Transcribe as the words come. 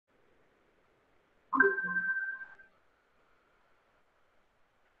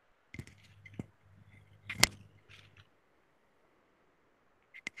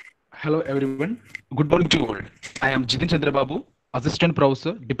Hello everyone. Good morning to all. I am Jitin Chandra Babu, Assistant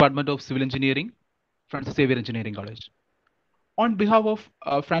Professor, Department of Civil Engineering, Francis Xavier Engineering College. On behalf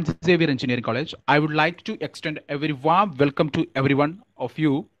of Francis Xavier Engineering College, I would like to extend a very warm welcome to everyone of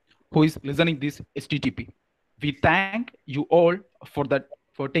you who is listening this STTP. We thank you all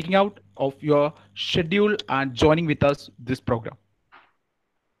for taking out of your schedule and joining with us this program.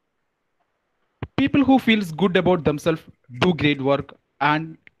 People who feels good about themselves do great work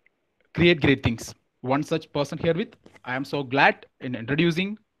and create great things. One such person here with, I am so glad in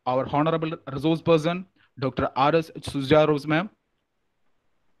introducing our honorable resource person, Dr. R.S. Suja Rose ma'am.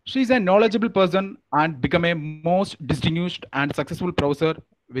 She is a knowledgeable person and become a most distinguished and successful professor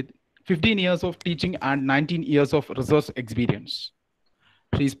with 15 years of teaching and 19 years of research experience.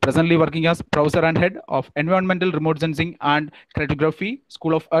 She is presently working as professor and head of environmental remote sensing and cartography,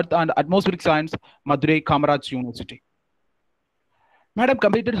 School of Earth and Atmospheric Science, Madurai, Kamaraj University. Madam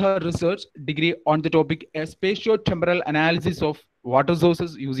completed her research degree on the topic a spatio-temporal analysis of water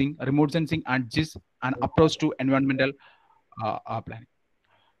sources using remote sensing and GIS, an approach to environmental planning.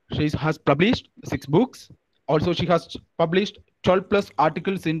 She has published 6 books. Also, she has published 12 plus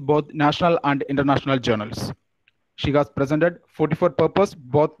articles in both national and international journals. She has presented 44 purpose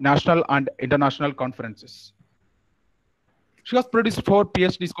both national and international conferences. She has produced 4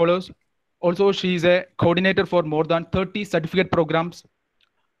 PhD scholars. Also, she is a coordinator for more than 30 certificate programs,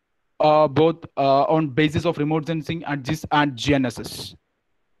 both on basis of remote sensing and GIS and GNSS.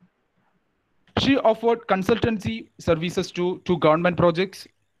 She offered consultancy services to government projects.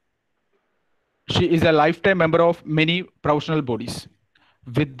 She is a lifetime member of many professional bodies.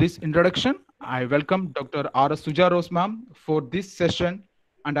 With this introduction, I welcome Dr. R.S. Suja Rose ma'am for this session,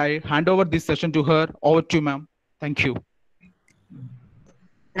 and I hand over this session to her. Over to you, ma'am. Thank you.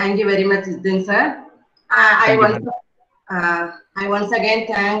 Thank you very much, Jitin sir. I once again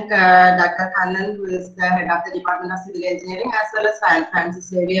thank Dr. Kannan, who is the head of the Department of Civil Engineering, as well as Francis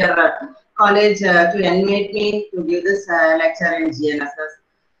Xavier College to invite me to give this lecture in GNSS.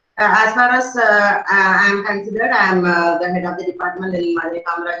 As far as I am considered, I am the head of the department in Madurai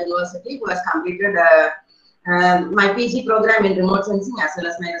Kamaraj University, who has completed my PG program in remote sensing as well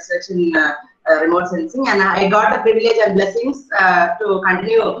as my research in remote sensing, and I got the privilege and blessings to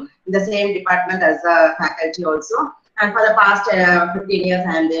continue in the same department as a faculty also. And for the past 15 years,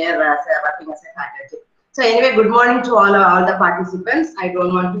 I am there working as a faculty. So anyway, good morning to all the participants. I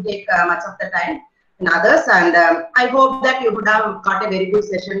don't want to take much of the time in others, and I hope that you would have got a very good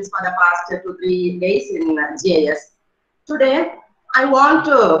sessions for the past 2-3 days in GIS. Today, I want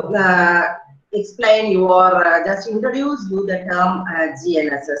to explain you or just introduce you the term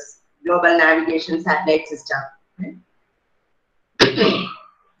GNSS, Global Navigation Satellite System. Okay.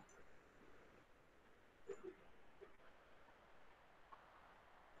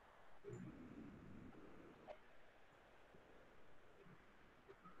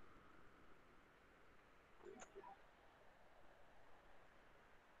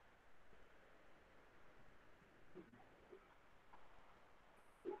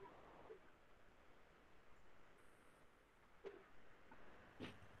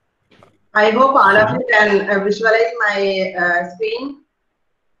 I hope all of you can visualize my screen.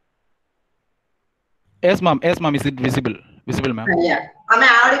 Yes, ma'am. Yes, ma'am. Is it visible? Visible, ma'am. Yeah. Am I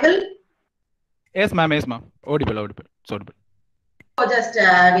audible? Yes, ma'am. Yes, ma'am. Audible. Audible. It's audible. So just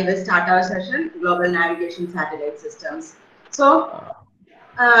we will start our session, Global Navigation Satellite Systems. So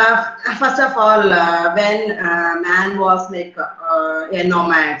first of all, when man was like a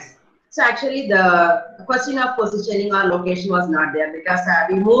nomad, so actually the question of positioning or location was not there, because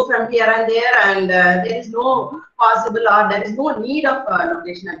we move from here and there, and there is no possible or there is no need of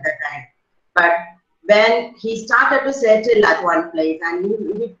location at that time. But when he started to settle at one place, and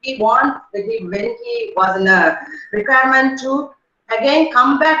when he was in a requirement to again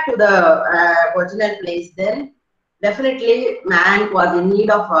come back to the original place, then definitely man was in need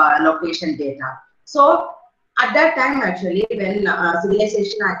of location data. So at that time, actually, when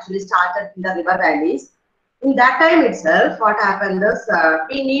civilization actually started in the river valleys, in that time itself, what happened is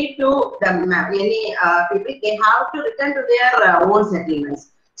we need to, many people, they have to return to their own settlements.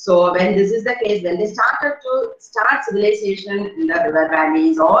 So when this is the case, when they started to start civilization in the river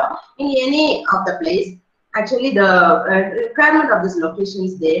valleys or in any of the place, actually the requirement of these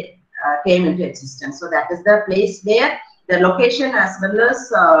locations there came into existence. So that is the place where the location as well as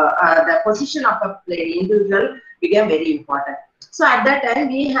the position of a individual became very important. So at that time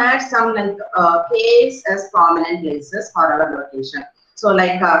we had some like caves as prominent places for our location. So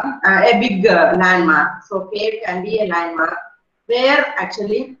like a big landmark. So cave can be a landmark where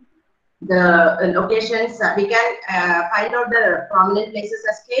actually the locations, we can find out the prominent places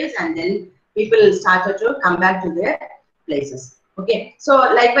as caves, and then people started to come back to their places. Okay, so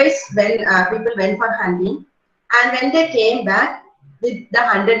likewise, when people went for hunting, and when they came back with the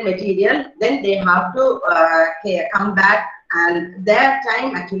hunted material, then they have to come back, and their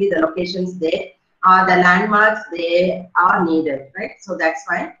time actually the locations they are the landmarks they are needed, right? So that's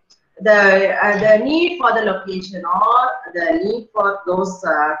why the need for the location or the need for those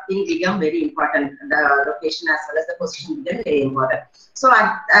things become very important. The location as well as the position become very important. So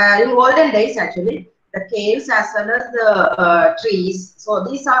in olden days, actually, the caves as well as the trees. So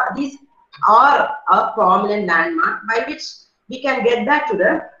these are a prominent landmark by which we can get back to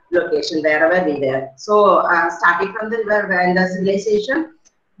the location wherever we were. So starting from the river and the civilization,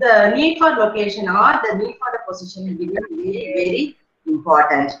 the need for location or the need for the position become very, very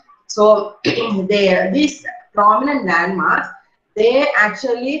important. So these prominent landmarks, they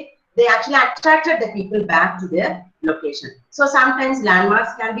actually attracted the people back to their location. So sometimes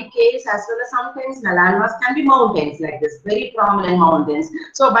landmarks can be caves as well as sometimes the landmarks can be mountains like this, very prominent mountains.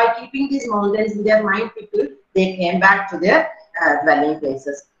 So by keeping these mountains in their mind, people they came back to their dwelling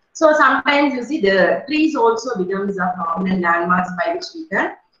places. So sometimes you see the trees also becomes a prominent landmarks by which we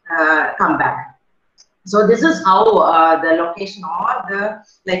can come back. So this is how the location or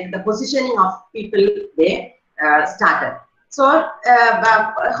the positioning of people they started. So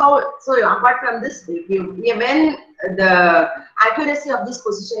apart from this, when the accuracy of this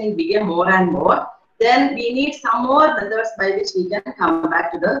positioning became more and more, then we need some more methods by which we can come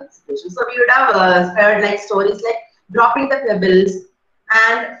back to the situation. So we would have heard like stories like dropping the pebbles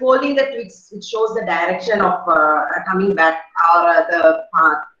and folding the twigs, which shows the direction of coming back or the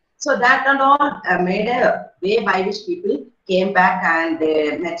path. So that and all made a way by which people came back and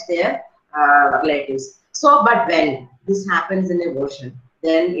they met their relatives. So, but when this happens in the ocean,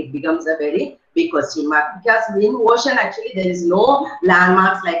 then it becomes a very big question mark, because in ocean actually there is no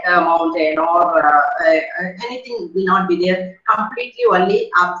landmarks like a mountain or anything will not be there. Completely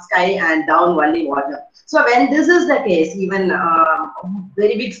only up sky and down only water. So when this is the case, even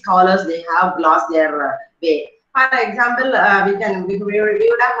very big scholars they have lost their way. For example, we would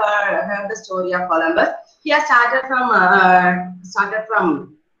have heard the story of Columbus. He has started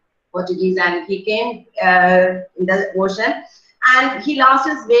from Portuguese, and he came in the ocean, and he lost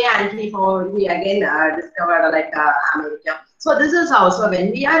his way, and he again discovered like America. So this is also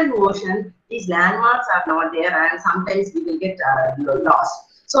when we are in ocean, these landmarks are not there, and sometimes we will get lost.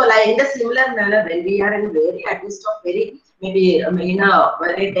 So like in the similar manner, when we are in very at least of very maybe in a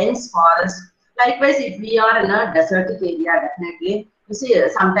very dense forest. Likewise, if we are in a desertic area, definitely, you see,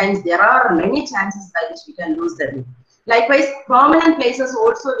 sometimes there are many chances by which we can lose the way. Likewise, prominent places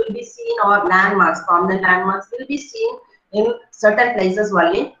also will be seen, or landmarks, prominent landmarks will be seen in certain places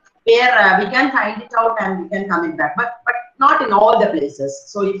only, where we can find it out and we can come it back, but not in all the places.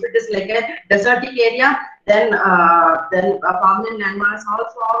 So if it is like a desertic area, then prominent landmarks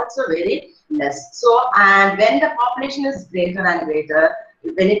also very less. So, and when the population is greater and greater,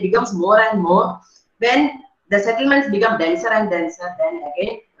 when it becomes more and more, when the settlements become denser and denser, then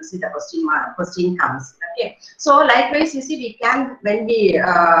again you see the question comes. Okay, so likewise you see we can, when we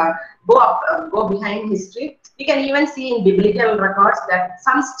go behind history, we can even see in biblical records that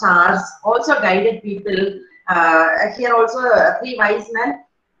some stars also guided people. Here also three wise men,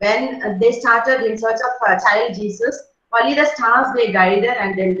 when they started in search of child Jesus, only the stars they guided,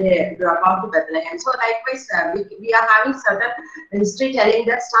 and then they brought out to Bethlehem. So likewise, we are having certain history telling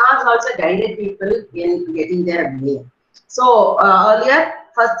that stars also guided people in getting their way. So earlier,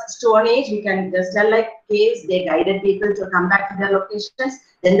 first Stone Age, we can just tell like caves, they guided people to come back to their locations.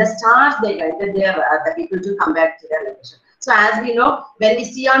 Then the stars, they guided the people to come back to their location. So as we know, when we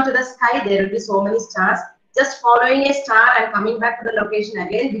see onto the sky, there will be so many stars. Just following a star and coming back to the location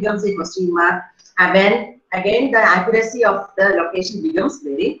again becomes a question mark. And then again, the accuracy of the location becomes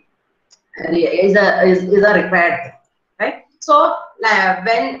very is a required thing, right? So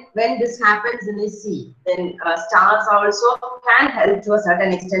when this happens in the sea, then stars also can help to a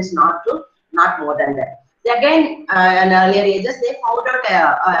certain extent, not more than that. Again, in earlier ages, they found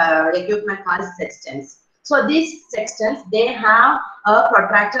out equipment called sextants. So these sextants, they have a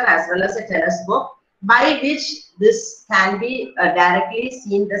protractor as well as a telescope, by which this can be directly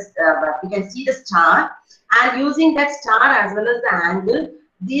seen. We can see the star, and using that star as well as the angle,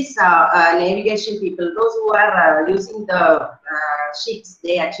 these navigation people, those who are using the ships,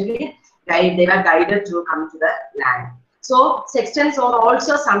 they actually they were guided to come to the land. So sextants are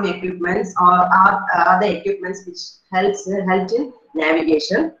also some equipments, or are the equipments which helped in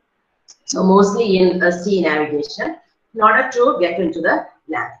navigation. So mostly in sea navigation, in order to get into the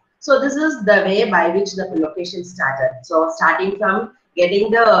land. So this is the way by which the location started. So starting from getting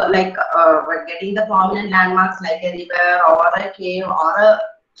the getting the prominent landmarks like a river or a cave or a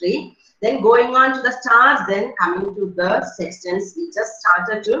tree, then going on to the stars, then coming to the sextants, we just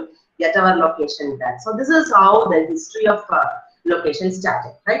started to get our location back. So this is how the history of location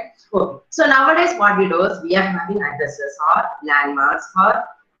started, right? Okay. So nowadays what we do is we are having addresses or landmarks for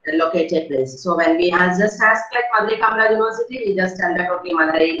located place. So when we just ask like Madurai Kamaraj University, we just tell that okay,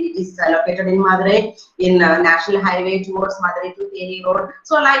 Madurai, it is located in Madurai in National Highway towards Madurai to Theni Road.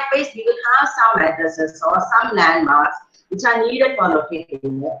 So likewise, we will have some addresses or some landmarks which are needed for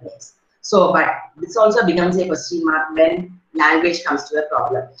locating a place. So, but this also becomes a question mark when language comes to a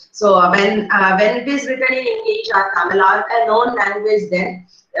problem. So when it is written in English or Tamil or a known language, then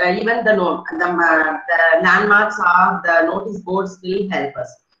even the landmarks or the notice boards will help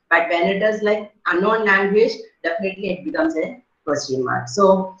us. But when it is like unknown language, definitely it becomes a question mark.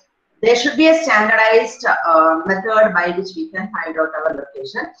 So there should be a standardized method by which we can find out our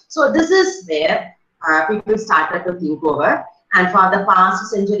location. So this is where people started to think over. And for the past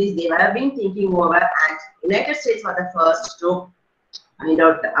centuries, they have been thinking over, and United States were the first to find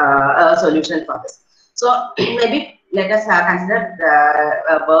out a solution for this. So maybe let us consider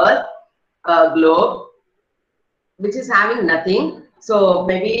a world, a globe, which is having nothing. So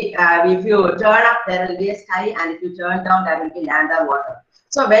maybe if you turn up, there will be a sky, and if you turn down, there will be land or water.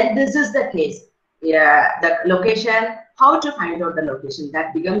 So when this is the case, the location, how to find out the location,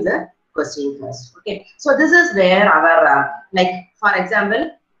 that becomes a question first. Okay, so this is where our like for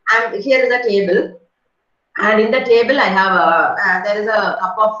example, here is a table, and in the table I have there is a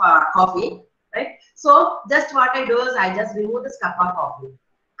cup of coffee, right? So just what I do is I just remove this cup of coffee,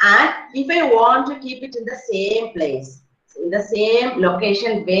 and if I want to keep it in the same place, in the same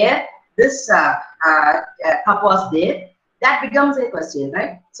location where this cup was there, that becomes a question,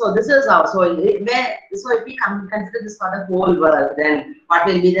 right? So this is how. So if we consider this for the whole world, then what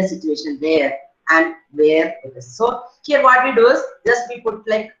will be the situation there and where it is? So here what we do is just we put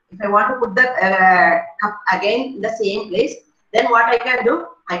like, if I want to put the cup again in the same place, then what I can do,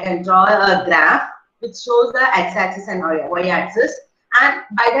 I can draw a graph which shows the x-axis and y-axis, and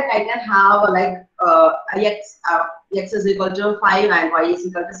by that I can have like x is equal to 5 and y is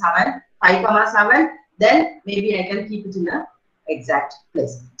equal to 7, 5,7. Then maybe I can keep it in the exact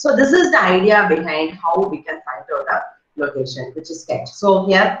place. So this is the idea behind how we can find out a location which is kept. So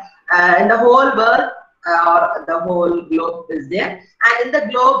here in the whole world or the whole globe is there, and in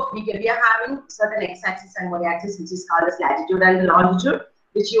the globe we are having certain x-axis and y-axis which is called as latitude and longitude,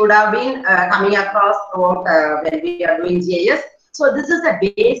 which you would have been coming across throughout when we are doing GIS. So this is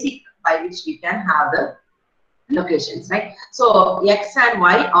the basic by which we can have the locations, right? So x and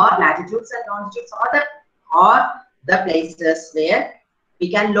y are latitudes and longitudes are the places where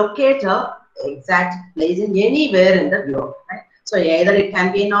we can locate a exact place in anywhere in the globe, right? So either it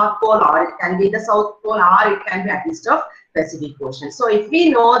can be North Pole, or it can be the South Pole, or it can be at least of Pacific Ocean. So if we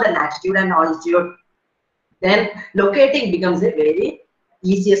know the latitude and longitude, then locating becomes a very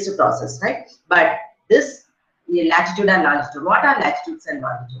easiest process, right? But this latitude and longitude, what are latitudes and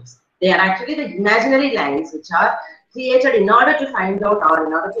longitudes? They are actually the imaginary lines which are created in order to find out or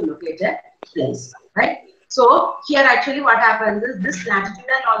in order to locate a place, right? So here actually what happens is this latitude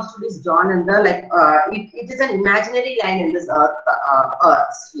and longitude is drawn in the it is an imaginary line in this earth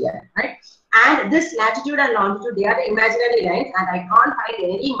sphere, right? And this latitude and longitude, they are the imaginary lines, and I can't find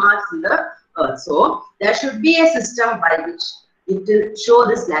any marks in the earth. So there should be a system by which it will show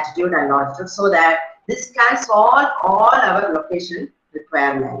this latitude and longitude, so that this can solve all our location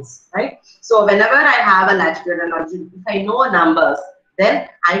requirements, right? So whenever I have a latitude and longitude, if I know numbers, then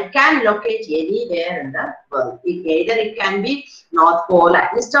I can locate anywhere in the world. Either it can be North Pole,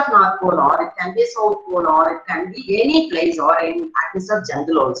 at least of North Pole, or it can be South Pole, or it can be any place, or any at least of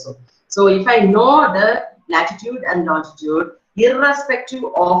jungle also. So if I know the latitude and longitude, irrespective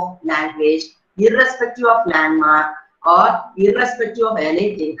of language, irrespective of landmark, or irrespective of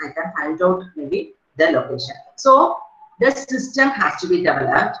anything, I can find out maybe the location. So the system has to be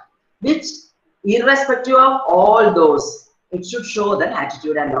developed, which irrespective of all those, it should show the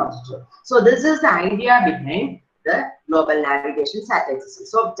latitude and longitude. So this is the idea behind the global navigation satellite system.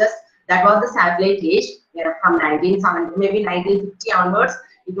 So just that was the satellite age from 1970, maybe 1950 onwards.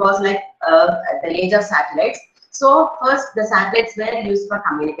 It was like the age of satellites. So first the satellites were used for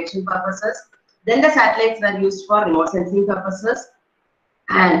communication purposes. Then the satellites were used for remote sensing purposes.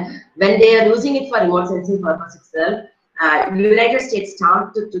 And when they are using it for remote sensing purpose itself, United States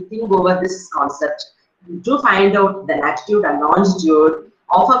started to think over this concept to find out the latitude and longitude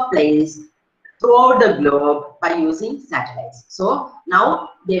of a place throughout the globe by using satellites. So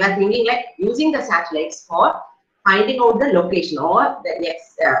now they were thinking like using the satellites for finding out the location or the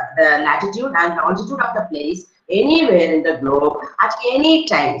latitude and longitude of the place anywhere in the globe at any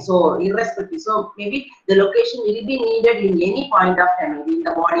time. So irrespective. So maybe the location will be needed in any point of time, maybe in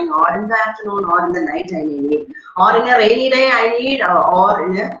the morning or in the afternoon or in the night I need, or in a rainy day I need, or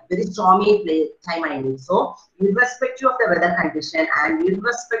in a very stormy time I need. So irrespective of the weather condition and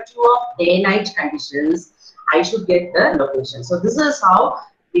irrespective of day-night conditions, I should get the location. So this is how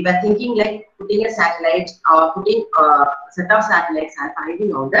we were thinking like putting a satellite or putting a set of satellites and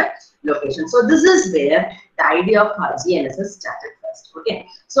finding out the location. So this is where the idea of GNSS started first. Okay.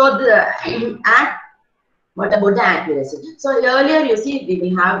 So the and what about the accuracy? So earlier you see we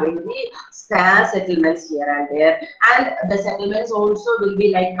will have very sparse settlements here and there, and the settlements also will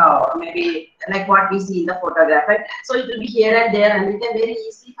be like maybe like what we see in the photograph. Right? So it will be here and there, and we can very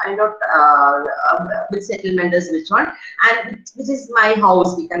easily find out which settlement is which one, and which is my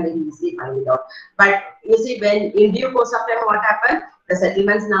house. We can very easily find it out. But you see, when in due course of time, what happened? The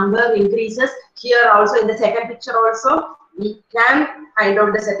settlements number increases. Here also in the second picture also we can find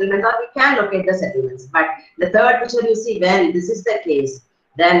out the settlement or we can locate the settlements. But the third picture you see, when this is the case,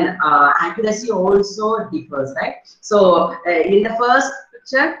 then accuracy also differs, right? So in the first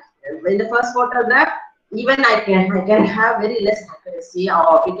picture, in the first photograph, even I can have very less accuracy,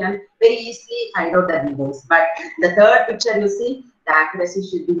 or we can very easily find out the readings. But the third picture you see, the accuracy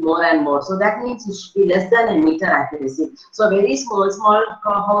should be more and more. So that means it should be less than a meter accuracy. So very small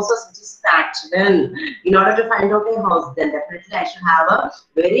houses which is thatched. Then in order to find out a house, then definitely I should have a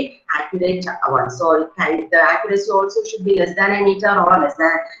very accurate one. So the accuracy also should be less than a meter or less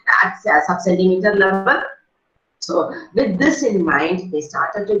than at sub-centimeter level. So with this in mind, they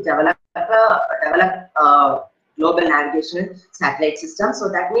started to develop global navigation satellite system. So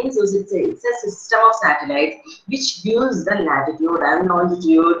that means it's a system of satellites which gives the latitude and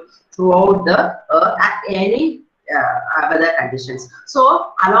longitude throughout the Earth at any weather conditions.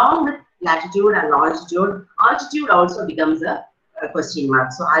 So along with latitude and longitude, altitude also becomes a question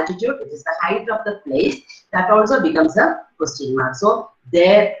mark. So altitude, it is the height of the place, that also becomes a question mark. So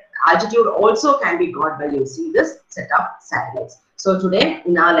their altitude also can be got by using this set of satellites. So today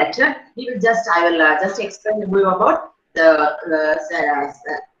in our lecture, I will just explain to you about the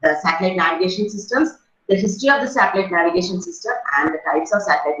satellite navigation systems, the history of the satellite navigation system, and the types of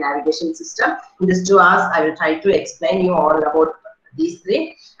satellite navigation system. In this 2 hours, I will try to explain you all about these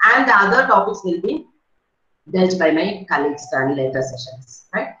three, and the other topics will be dealt by my colleagues in later sessions,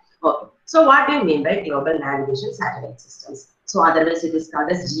 right? Okay. So what do you mean by global navigation satellite systems? So otherwise it is called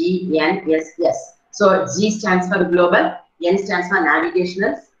as GNSS. So G stands for global, N stands for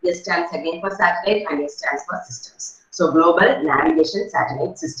navigational, S stands again for satellite, and S stands for systems. So global navigation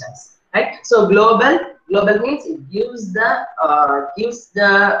satellite systems, right? So global means it gives the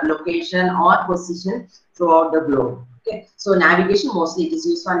location or position throughout the globe. Okay, so navigation, mostly it is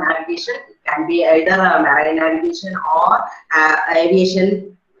used for navigation. It can be either marine navigation or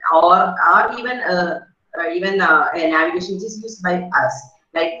aviation, or even a navigation which is used by us,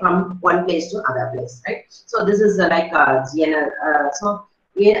 like from one place to other place, right? So this is like so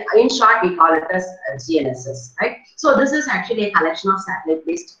in short, we call it as GNSS, right? So this is actually a collection of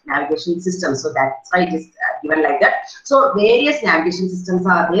satellite-based navigation systems. So that's why it is given like that. So various navigation systems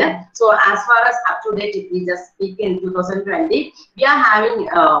are there. So as far as up to date, if we just speak in 2020, we are having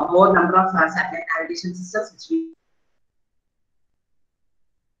more number of satellite navigation systems which we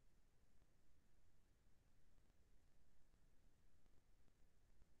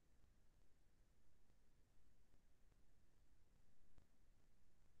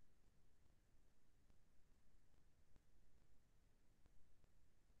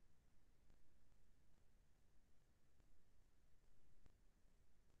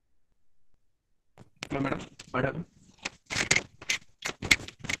Hello, madam. Madam.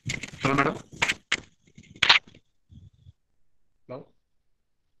 Hello, madam. Hello.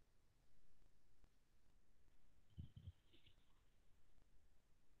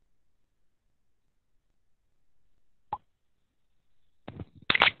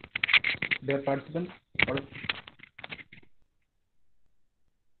 Dear participants.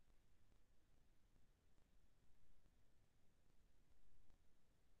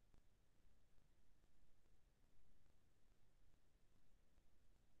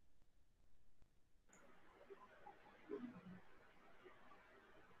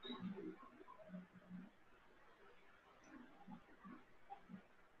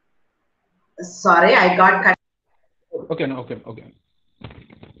 sorry, I got cut. Okay, no, okay, okay.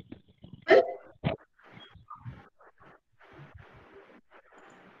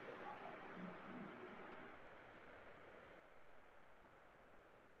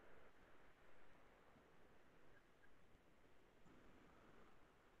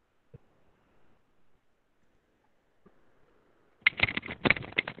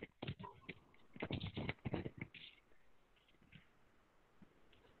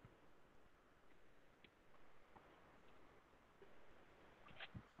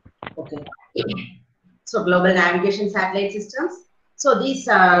 Okay. So global navigation satellite systems. So these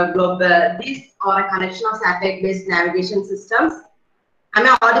these are a collection of satellite-based navigation systems. Am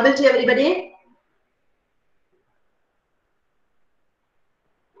I audible to everybody?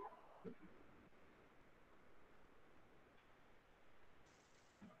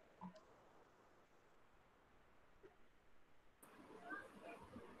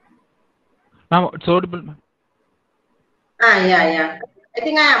 Ma'am, it's audible, ma'am. Yeah. I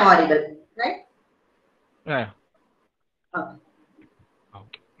think I am audible, right? Yeah. Okay.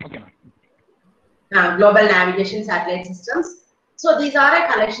 Okay, ma'am. Global navigation satellite systems. So these are a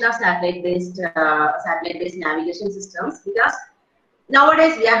collection of satellite-based navigation systems, because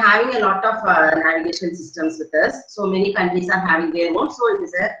nowadays we are having a lot of navigation systems with us. So many countries are having their own. So it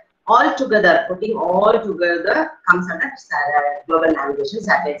is a all together, putting all together comes under global navigation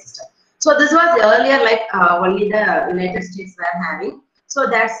satellite system. So this was earlier like only the United States were having. So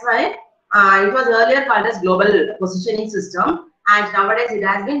that's why it was earlier called as global positioning system, and nowadays it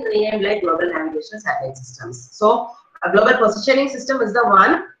has been renamed like global navigation satellite systems. So a global positioning system is the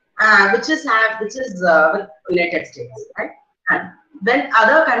one which is with United States, right? And when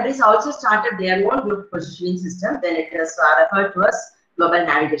other countries also started their own global positioning system, then it is referred to as global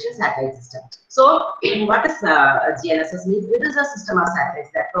navigation satellite system. So what is GNSS means? It is a system of satellites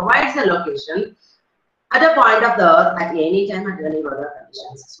that provides a location at a point of the earth at any time at any weather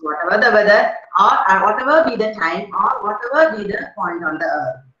conditions. So whatever the weather or whatever be the time or whatever be the point on the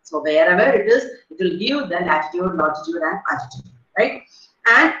earth. So wherever it is, it will give the latitude, longitude and altitude, right?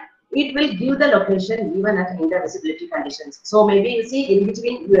 And it will give the location even at invisibility conditions. So maybe you see in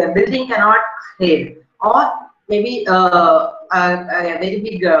between your building cannot hide, or maybe a very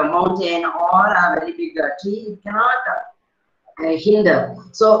big mountain or a very big tree, it cannot hinder.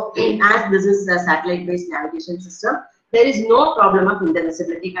 So as this is a satellite-based navigation system, there is no problem of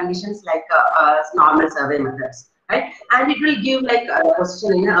invisibility conditions like normal survey methods, right? And it will give like a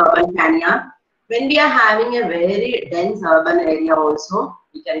position in an urban canyon. When we are having a very dense urban area also,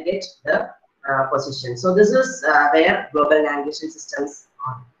 we can get the position. So this is where global navigation systems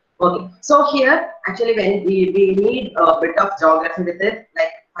are. Okay, so here actually when we need a bit of geography with it,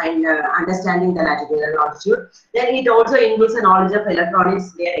 like understanding the latitude and longitude. Then it also includes a knowledge of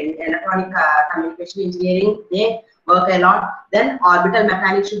electronics, electronic communication engineering. They work a lot. Then orbital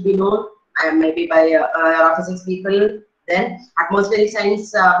mechanics should be known, maybe by physics people. Then atmospheric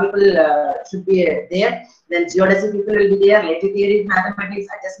science people should be there. Then geodesy people will be there. Relative theory, mathematics,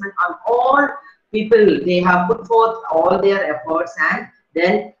 adjustment on all people. They have put forth all their efforts, and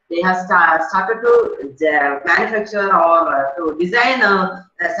then they have started to manufacture or to design a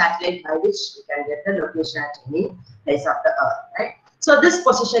satellite by which we can get the location at any place of the earth, right? So this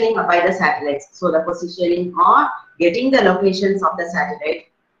positioning by the satellites, so the positioning or getting the locations of the satellite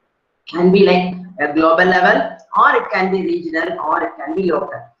can be like a global level, or it can be regional, or it can be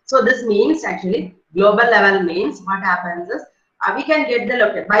local. So this means actually global level means what happens is we can get the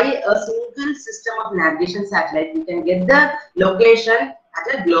location by a single system of navigation satellite. We can get the location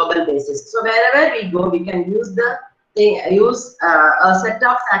at a global basis. So wherever we go, we can use a set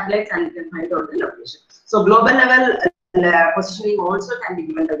of satellites and we can find out the location. So global level positioning also can be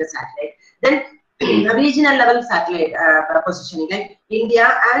given by the satellite. Then regional level satellite positioning, like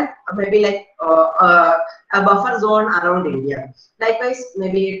India and maybe like a buffer zone around India. Likewise,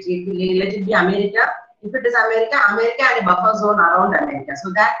 maybe let it be America. If it is America, America and a buffer zone around America. So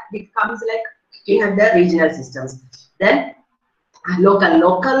that becomes like in the regional systems. Then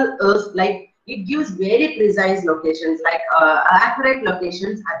local is like it gives very precise locations, like accurate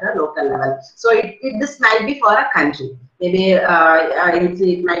locations at the local level. So this might be for a country, maybe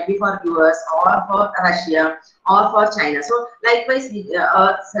it might be for US or for Russia or for China. So likewise,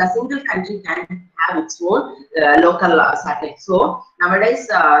 a single country can have its own local satellite. So nowadays,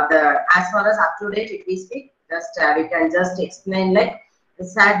 as far as up to date, if we speak, just we can just explain like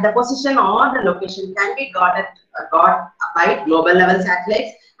the position or the location can be got by global level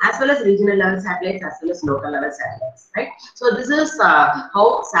satellites as well as regional level satellites as well as local level satellites, right? So this is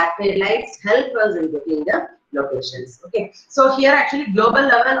how satellites help us in getting the locations. Okay, so here actually global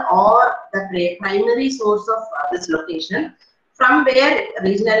level or the primary source of this location, from where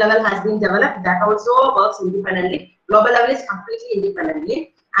regional level has been developed, that also works independently. Global level is completely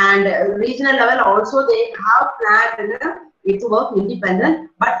independently, and regional level also they have planned it to work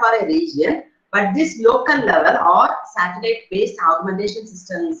independent but for a region. But this local level or satellite-based augmentation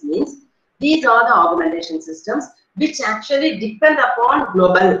systems means these are the augmentation systems which actually depend upon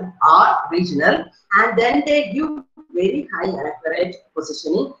global or regional, and then they give very high accurate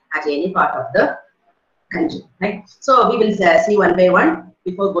positioning at any part of the country, right? So we will see one by one.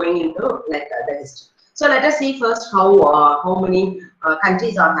 before going into like the history. So let us see first how many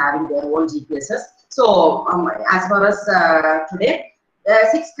countries are having their own GPSs. So as far as today,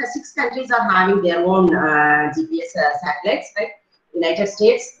 six countries are having their own GPS satellites, right? United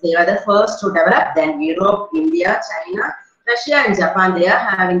States, they were the first to develop, then Europe, India, China, Russia and Japan, they are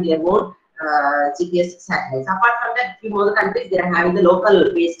having their own GPS satellites. Apart from that, few other countries, they are having the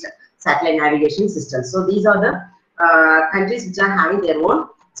local based satellite navigation systems. So these are the countries which are having their own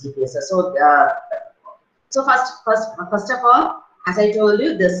GPS. So first of all, as I told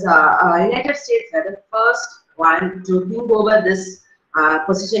you, this United States were the first one to bring over this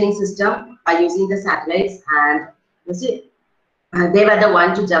positioning system by using the satellites, and you see, they were the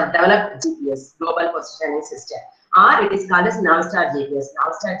one to develop GPS, Global Positioning System, or it is called as Navstar GPS.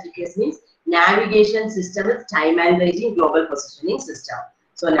 Navstar GPS means Navigation System with Time and Ranging Global Positioning System.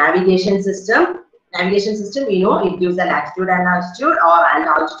 So navigation system, we know it gives the latitude and altitude and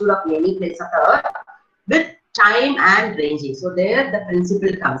altitude of any place of the Earth with time and ranging. So there the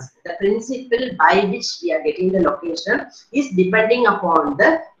principle comes. The principle by which we are getting the location is depending upon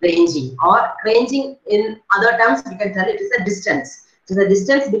the ranging, or ranging in other terms we can tell it is a distance. So the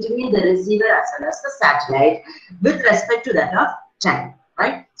distance between the receiver as well as the satellite with respect to that of time,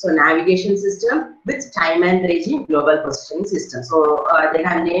 right? So navigation system with time and ranging global positioning system. So they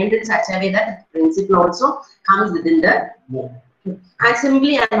have named it such a way that the principle also comes within the name. And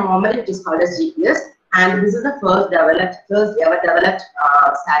simply and normally it is called as GPS. And this is the first ever developed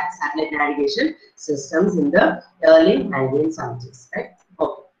satellite navigation systems in the early 1970s, right?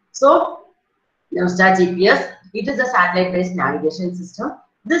 Okay. So now start GPS. It is a satellite-based navigation system.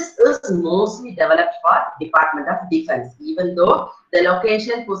 This is mostly developed for Department of Defense, even though the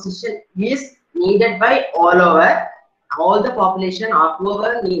location position is needed by all the population, or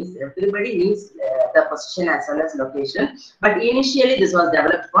whoever needs, everybody needs the position as well as location. But initially this was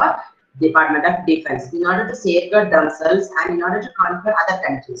developed for Department of Defense in order to safeguard themselves and in order to conquer other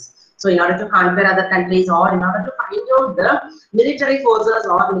countries. So in order to conquer other countries, or in order to find out the military forces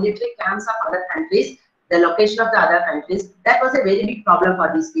or military camps of other countries, the location of the other countries, that was a very big problem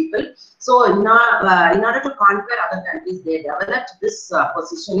for these people. So in order to conquer other countries, they developed this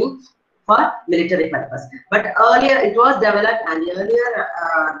positioning for military purpose. But earlier it was developed, and earlier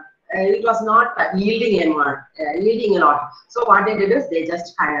it was not yielding a lot. So what they did is they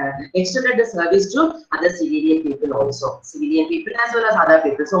just extended the service to other civilian people also, civilian people as well as other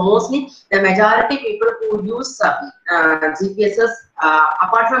people. So mostly the majority people who use GPSs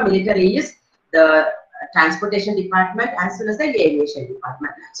apart from military is the transportation department as well as the aviation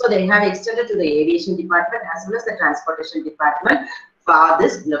department. So they have extended to the aviation department as well as the transportation department for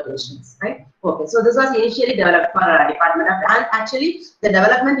these locations, right? Okay, so this was initially developed for Department of, and actually the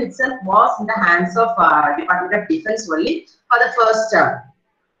development itself was in the hands of Department of Defense only for the first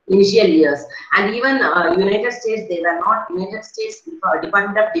initial years. And even United States, they were not, United States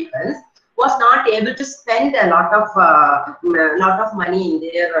Department of Defense was not able to spend a lot of money in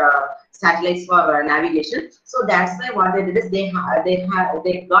their satellites for navigation. So that's why what they did is they got the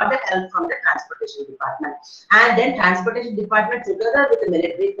help from the transportation department, and then transportation department together with the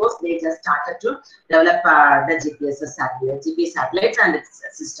military force, they just started to develop the GPS satellites and its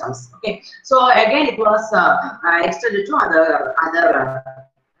systems. Okay, so again it was extended to other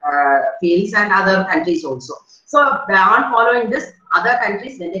fields and other countries also. So on following this, other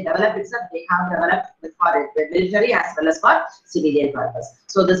countries, when they develop itself, they have developed for the military as well as for civilian purpose.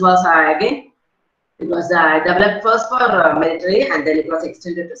 So this was again, it was developed first for military, and then it was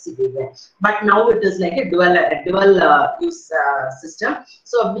extended to civilian. But now it is like a dual use system,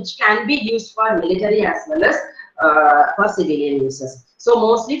 so which can be used for military as well as for civilian uses. So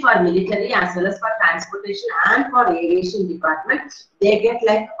mostly for military as well as for transportation and for aviation department, they get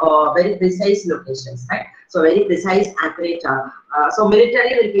like very precise locations, right? So very precise, accurate. So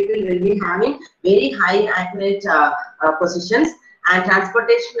military people will be having very high accurate positions, and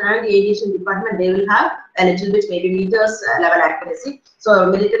transportation and aviation department, they will have a little bit maybe meters level accuracy. So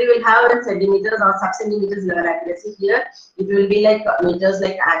military will have in centimeters or sub-centimeters level accuracy. Here it will be like meters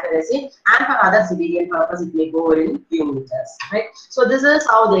like accuracy, and for other civilian purpose it may go in few meters, right? So this is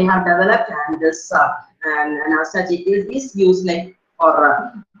how they have developed, and this and Navstar GPS is used like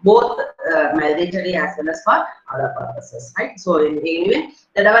for both military as well as for other purposes, right? So anyway,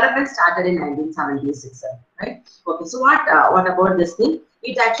 the development started in 1976, right? Okay, so what about this thing?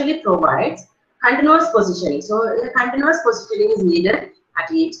 It actually provides continuous positioning. So continuous positioning is needed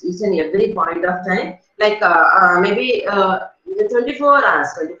at each and every point of time. Like maybe 24 hours,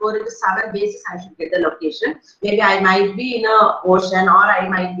 24 into 7 basis, I should get the location. Maybe I might be in a ocean, or I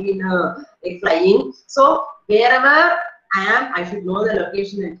might be in a flying. So wherever I should know the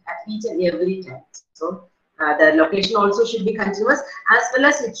location at each and every time. So the location also should be continuous, as well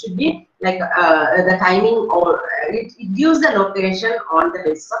as it should be like the timing, or it gives the location on the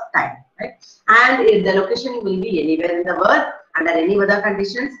basis of time, right? And the location will be anywhere in the world under any weather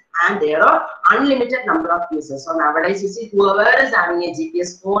conditions, and there are unlimited number of users. So nowadays, you see, whoever is having a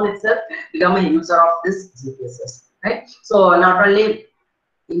GPS phone itself become a user of this GPSs, right? So not only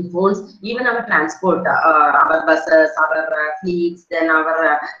in phones, even our transport, our buses, our fleets, then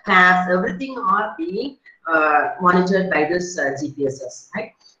our cabs, everything are being monitored by this GPSs,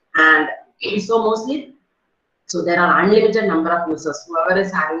 right? And so mostly, so there are unlimited number of users. Whoever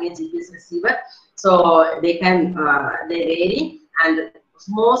is having a GPS receiver, so they can they vary, and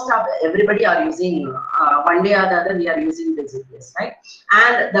most of everybody are using one way or the other. We are using the GPS, right?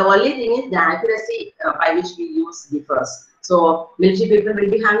 And the only thing is the accuracy by which we use differs. So military people will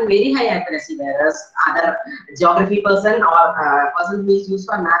be having very high accuracy, whereas other geography person or person who is used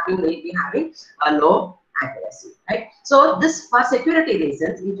for mapping will be having a low accuracy, right? So this, for security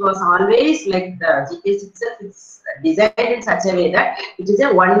reasons, it was always like the GPS itself is designed in such a way that it is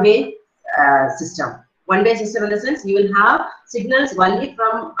a one-way system. One-way system in the sense you will have signals only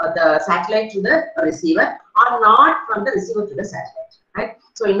from the satellite to the receiver, or not from the receiver to the satellite, right?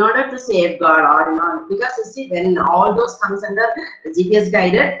 So in order to safeguard, or because you see, when all those comes under GPS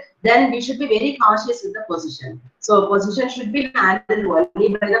guided, then we should be very cautious with the position. So position should be handled only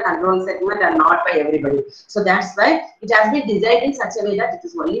by the control segment and not by everybody. So that's why it has been designed in such a way that it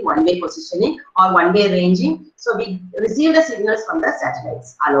is only one-way positioning or one-way ranging. So we receive the signals from the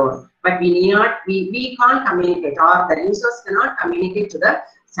satellites alone, but we need not, we can't communicate, or the users cannot communicate to the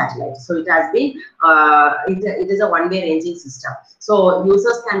satellite. So it has been, it is a one-way ranging system. So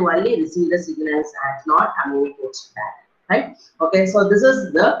users can only receive the signals and not communicate back. Right? Okay, so this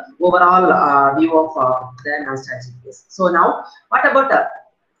is the overall view of the NASDAQ GPS. So now, what about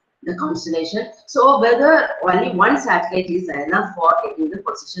the constellation? So whether only one satellite is enough for getting the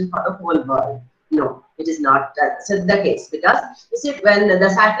position for the whole world? No, it is not the case, because you see, when the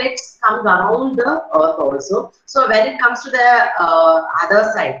satellites come around the Earth also, so when it comes to the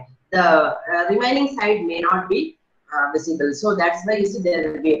other side, the remaining side may not be visible. So that's why you see there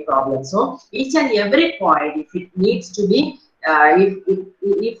will be a problem. So each and every point, if it needs to be,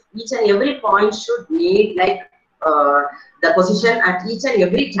 if each and every point should need like the position at each and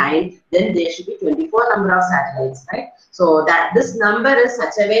every time, then there should be 24 number of satellites, right? So that this number is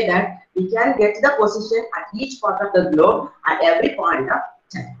such a way that we can get the position at each part of the globe at every point of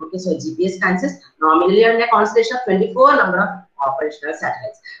time. Okay, so GPS consists nominally on a constellation of 24 number of operational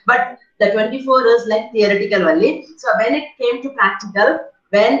satellites, but the 24 is like theoretical only. So when it came to practical,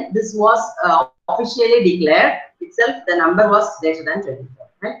 when this was officially declared itself, the number was greater than 24,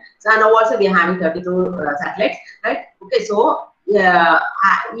 right? So now also we are having 32 satellites, right? Okay, so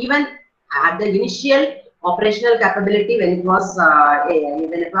even at the initial operational capability, when it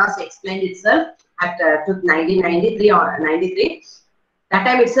was explained itself at 1993 or 93, that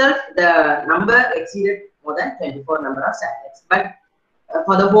time itself the number exceeded more than 24 number of satellites. But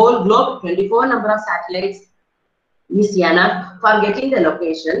for the whole globe, 24 number of satellites is enough for getting the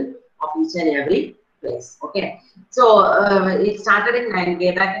location of each and every place. Okay, so it started in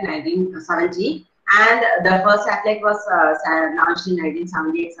way back in 1970, and the first satellite was launched in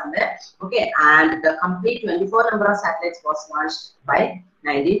 1978 somewhere. Okay, and the complete 24 number of satellites was launched by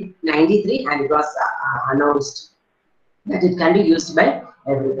 1993, and it was announced that it can be used by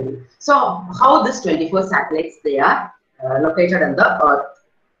everybody. So how this 24 satellites, they are located on the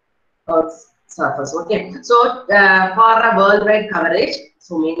Earth's surface. Okay, so for a worldwide coverage,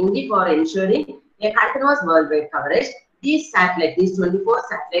 so mainly for ensuring a continuous worldwide coverage, these satellites, these 24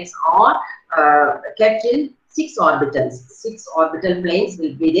 satellites are kept in 6 orbitals. 6 orbital planes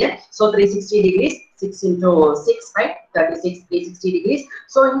will be there. So 360 degrees, 6 into 6, right? 36, 360 degrees.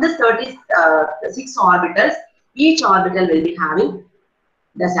 So in this 36 orbitals, each orbital will be having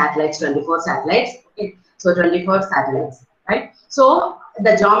the satellites, 24 satellites. Okay, so 24 satellites, right? So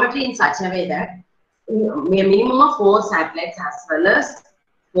the geometry in such a way that a minimum of 4 satellites, as well as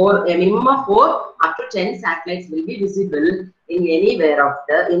a minimum of 4 up to 10 satellites will be visible in anywhere of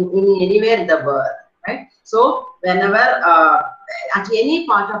the anywhere in the world, right? So whenever at any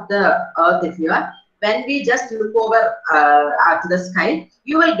part of the Earth, if you are, when we just look over to the sky,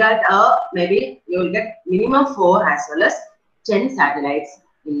 you will get maybe you will get minimum 4 as well as 10 satellites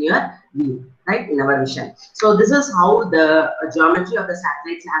in your view, right, in our vision. So this is how the geometry of the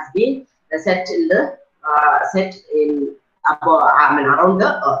satellites has been set in the set in above, I mean, around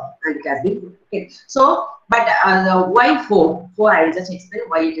the Earth. and it has been, okay. So, but why 4? 4, I will just explain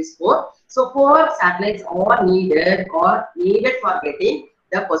why it is 4. So 4 satellites are needed for getting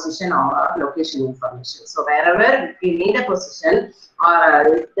the position or location information. So wherever we need a position or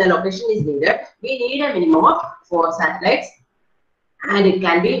if the location is needed, we need a minimum of 4 satellites, and it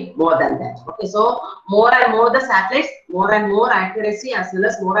can be more than that. Okay, so more and more the satellites, more and more accuracy, as well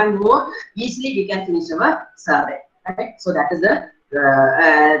as more and more easily we can finish our survey. Right? So that is the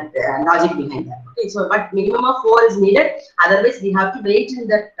logic behind that. Okay, so but minimum of 4 is needed. Otherwise, we have to wait in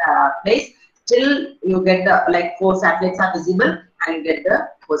that place till you get like 4 satellites are visible and you get the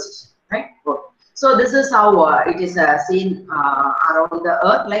position. Right? Okay. So this is how it is seen around the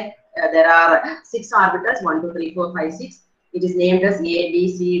Earth. Like there are 6 orbitals: 1, 2, 3, 4, 5, 6. It is named as A,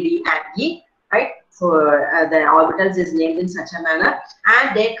 B, C, D, and E, right? So the orbitals is named in such a manner,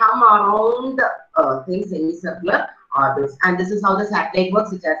 and they come around things semicircular orbits. And this is how the satellite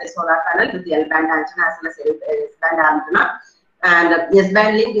works. It has a solar panel with the L-band antenna as well as S-band antenna. And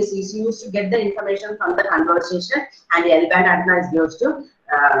S-band link is used to get the information from the conversation, and the L-band antenna is used to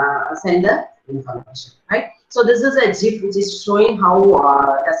send the information, right? So this is a GIF which is showing how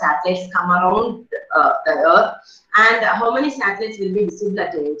the satellites come around the Earth, and how many satellites will be visible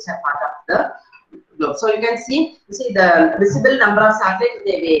at each part of the globe. So you can see, the visible number of satellites,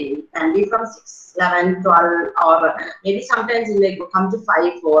 they vary. It can be from 6, 11, 12, or maybe sometimes it may come to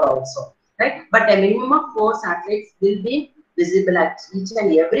 5, 4 also, right? But a minimum of 4 satellites will be visible at each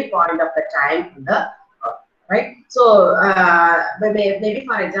and every point of the time in the Earth, right? So maybe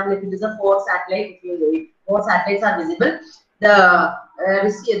for example, if it is a 4 satellite, if 4 satellites are visible, the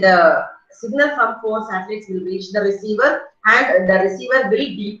signal from 4 satellites will reach the receiver, and the receiver will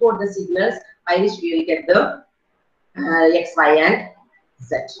decode the signals by which we will get the X, Y, and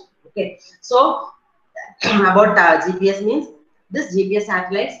Z. Okay. So about GPS means, this GPS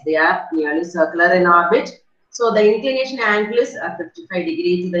satellites, they are nearly circular in orbit. So the inclination angle is 55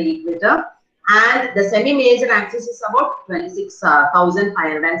 degrees to the equator, and the semi-major axis is about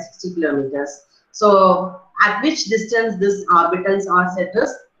 26,560 kilometers. So at which distance this orbitals are set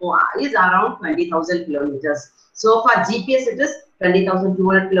is around 20,000 kilometers. So for GPS it is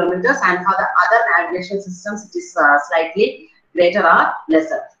 20,200 kilometers, and for the other navigation systems it is slightly greater or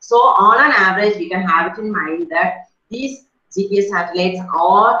lesser. So on an average, we can have it in mind that these GPS satellites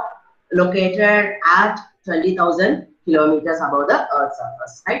are located at 20,000 kilometers above the Earth's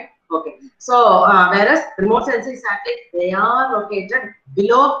surface, right? Okay. So whereas remote sensing satellites, they are located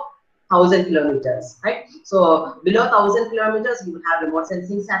below 1,000 kilometers, right? So below 1,000 kilometers, you will have remote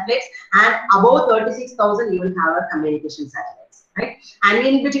sensing satellites, and above 36,000, you will have a communication satellites, right? And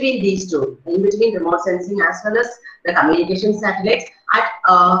in between these two, in between remote sensing as well as the communication satellites, at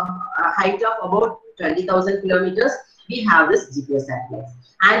a height of about 20,000 kilometers, we have this GPS satellites.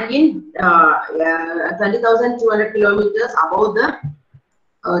 And in 20,200 kilometers above the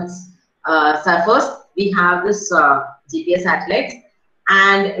Earth's surface, we have this GPS satellites,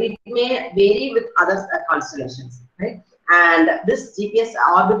 and it may vary with other constellations, right? And this GPS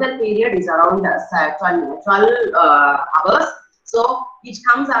orbital period is around 12 hours. So it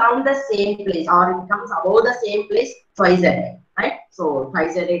comes around the same place, or it comes above the same place twice a day, right? So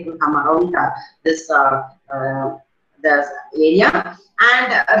twice a day it will come around this area,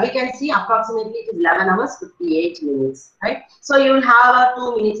 and we can see approximately it is 11 hours 58 minutes, right? So you will have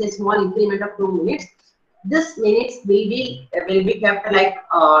 2 minutes, a small increment of 2 minutes. This minutes will be kept like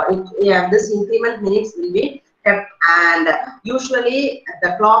this increment minutes will be kept, and usually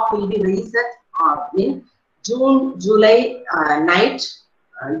the clock will be reset in June, July night,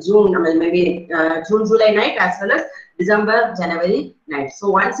 June July night, as well as December, January night. So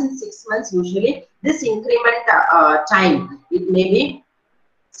once in 6 months, usually this increment time, it may be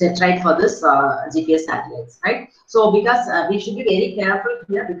set right for this GPS satellites, right? So because we should be very careful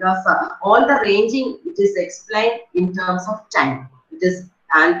here, because all the ranging, it is explained in terms of time. It is,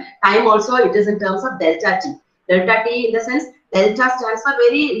 and time also it is in terms of delta t. Delta t in the sense, delta stands for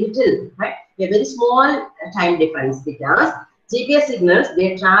very little, right? A very small time difference, because GPS signals,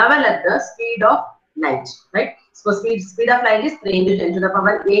 they travel at the speed of light, right? So speed of light is 3 into 10 to the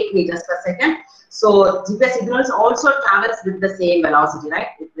power 8 meters per second. So GPS signals also travels with the same velocity, right?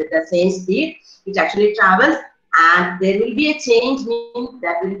 With the same speed, it actually travels, and there will be a change, means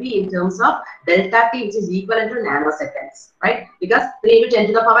that will be in terms of delta t, which is equivalent to nanoseconds, right? Because 3 into 10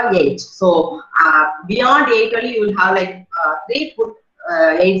 to the power 8. So beyond 8 only you will have like 3 put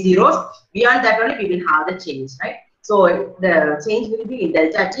 8 zeros. Beyond that only we will have the change, right? So the change will be in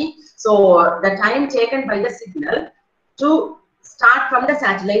delta t. So the time taken by the signal to start from the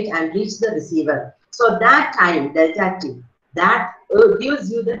satellite and reach the receiver. So that time, delta t, that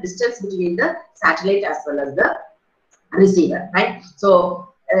gives you the distance between the satellite as well as the receiver, right?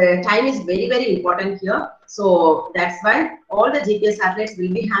 So time is very, very important here. So that's why all the GPS satellites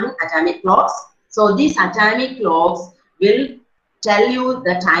will be having atomic clocks. So these atomic clocks will tell you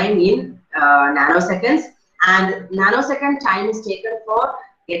the time in nanoseconds, and nanosecond time is taken for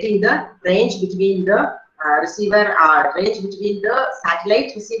getting the range between the receiver or range between the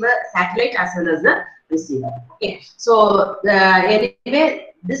satellite as well as the receiver. Okay, so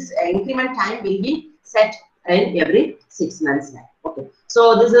anyway, this increment time will be set in every 6 months. Okay,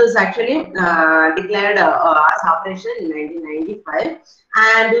 so this is actually declared as operation in 1995,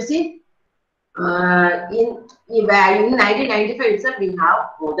 and you see in 1995 itself we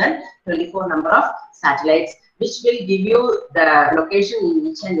have more than 24 number of satellites, which will give you the location in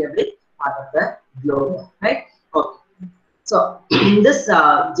each and every part of the globe, right? Okay, so this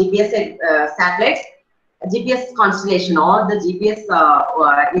GPS satellites, GPS constellation or the GPS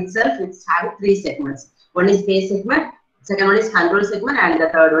itself, it's having 3 segments. One is base segment, second one is control segment, and the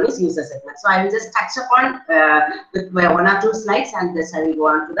third one is user segment. So I will just touch upon with 1 or 2 slides, and this I will go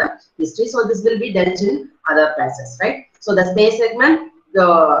on to the history. So this will be dealt in other classes, right? So the space segment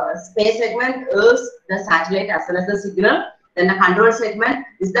is the satellite as well as the signal. Then the control segment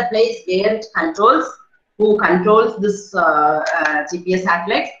is the place where it controls, who controls this GPS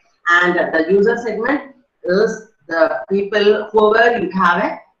satellite, and the user segment is the people, whoever you have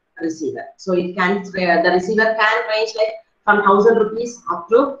a receiver. So it can, the receiver can range like from 1,000 rupees up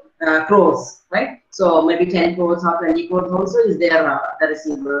to crores, right? So maybe 10 crores or 20 crores also is there, the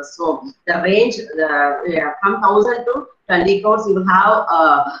receiver. So the range from 1,000 to 20 crores, you will have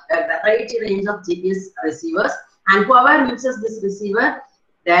a variety range of GPS receivers, and whoever uses this receiver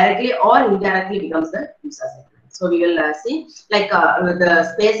directly or indirectly becomes the user segment. So we will see, like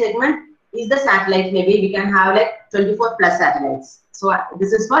the space segment is the satellite. Maybe we can have like 24 plus satellites. So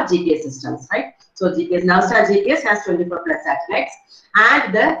this is for GPS systems, right? So GPS, Navstar GPS has 24 plus satellites,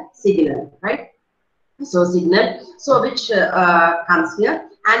 and the signal, right? So signal, so which comes here,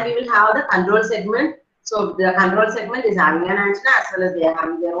 and we will have the control segment. So the control segment is having an antenna as well as they are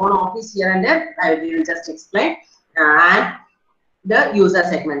having their own office here and there. I will just explain. And the user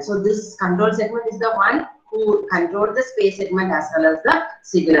segment. So this control segment is the one who controls the space segment as well as the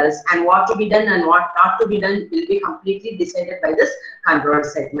signals, and what to be done and what not to be done will be completely decided by this control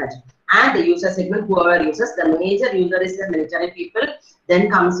segment. And the user segment, whoever uses, the major user is the military people, then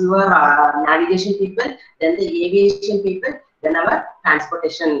comes your navigation people, then the aviation people, then our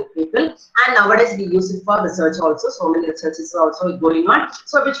transportation people, and nowadays we use it for research also. So many researches are also going on,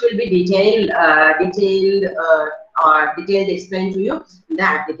 so which will be detailed explained to you in the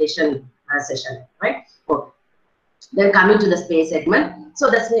application session, right? Okay. Then coming to the space segment. So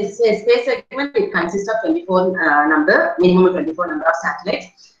the space segment, it consists of 24 minimum 24 number of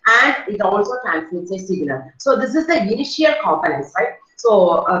satellites, and it also transmits a signal. So this is the initial components, right?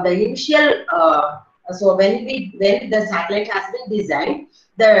 So the initial so when the satellite has been designed,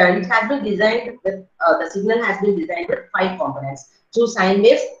 it has been designed with the signal has been designed with 5 components: 2 sine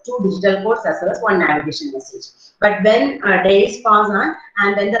waves, 2 digital codes, as well as 1 navigation message. But when days pass on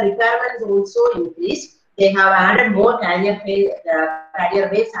and when the requirements also increased, they have added more carrier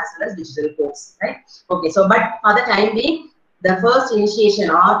waves as well as digital codes, right? Okay, so but for the time being, the first initiation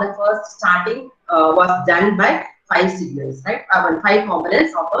or the first starting was done by 5 signals, right? 5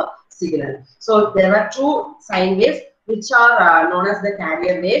 components of a signal. So there were 2 sine waves, which are known as the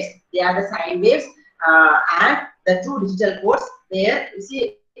carrier waves. They are the sine waves, and the 2 digital codes. There, you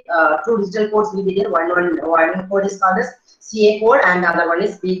see, 2 digital codes will be there. One code is called as CA code, and the other one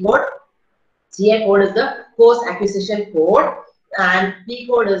is P code. CA code is the course acquisition code, and P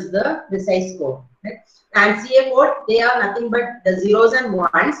code is the precise code. Right? And CA code, they are nothing but the zeros and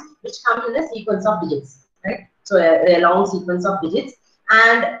ones which come in a sequence of digits. Right? So a long sequence of digits.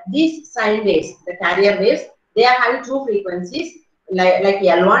 And these sine waves, the carrier waves, they are having 2 frequencies like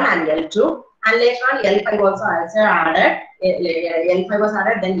L1 and L2, and later on L5 also added. L5 was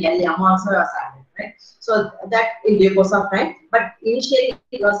added, then LM also was added, right? So that in due course of time, but initially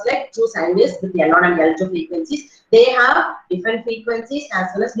it was like 2 sine waves with L1 and L2 frequencies. They have different frequencies as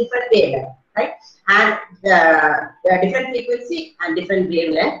well as different wavelength, right? And the different frequency and different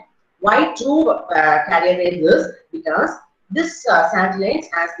wavelength. Why 2 carrier waves is because this satellite,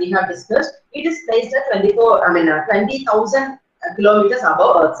 as we have discussed, it is placed at 20,000 kilometers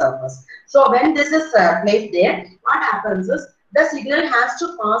above Earth's surface. So when this is placed there, what happens is the signal has to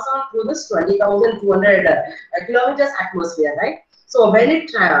pass on through this 20,200 kilometers atmosphere, right? So when it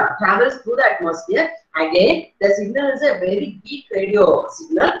travels through the atmosphere, again the signal is a very weak radio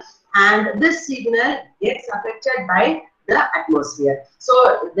signal, and this signal gets affected by the atmosphere.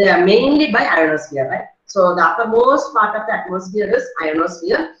 So they are mainly by ionosphere, right? So the uppermost part of the atmosphere is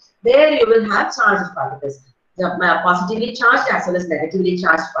ionosphere, where you will have charged particles, the positively charged as well as negatively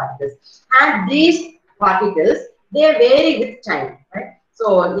charged particles. And these particles, they vary with time, right?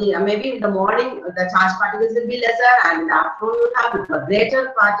 So maybe in the morning the charged particles will be lesser, and in the afternoon you will have a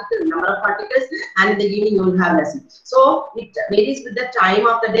greater number of particles, and in the evening you will have less. So it varies with the time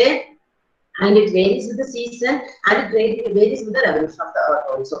of the day, and it varies with the season, and it varies with the revolution of the earth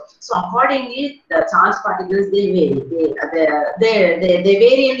also. So accordingly, the charged particles, they vary. They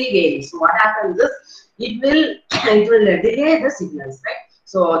variably vary. So what happens is it will delay the signals, right?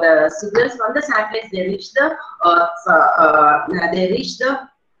 So the signals from the satellites, they reach the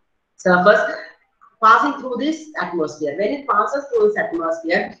surface, passing through this atmosphere. When it passes through this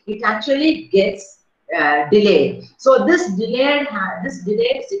atmosphere, it actually gets delayed. So this delayed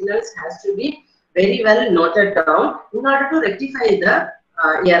signals has to be very well noted down in order to rectify the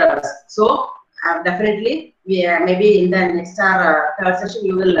errors. So definitely, maybe in the next third session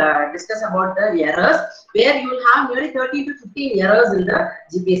you will discuss about the errors, where you will have nearly 30 to 15 errors in the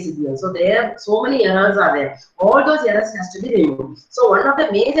GPS signal. So there, so many errors are there. All those errors has to be removed. So one of the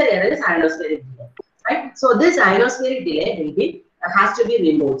major errors is ionospheric delay, right? So this ionospheric delay will be has to be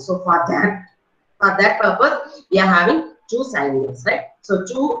removed. So for that purpose, we are having two sine waves, right? So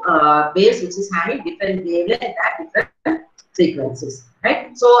two waves which is having different wavelengths at different frequencies,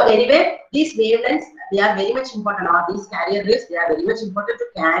 right? So anyway, these wavelengths, they are very much important, or these carrier waves, they are very much important to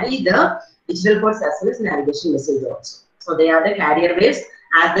carry the digital codes as well as navigation message also. So they are the carrier waves,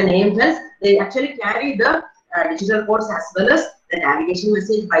 as the name tells, they actually carry the digital codes as well as the navigation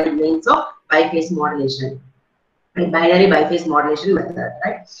message by means of biphase modulation, and binary biphase modulation method,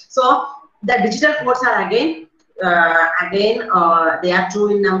 right? So the digital codes are again they are two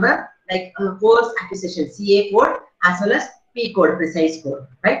in number, like codes acquisition, CA code as well as P code, precise code,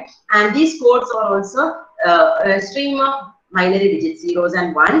 right? And these codes are also a stream of binary digits, zeros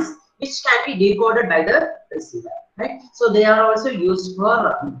and ones, which can be decoded by the receiver, right? So they are also used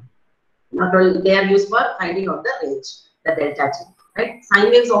for not only they are used for finding out the range, the delta T, right? Sine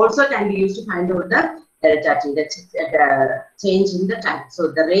waves also can be used to find out the delta T, the change in the time.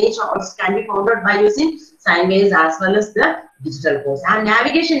 So the range also can be found out by using sine waves as well as the digital codes. And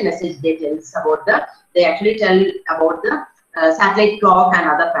navigation message, they actually tell about the satellite clock and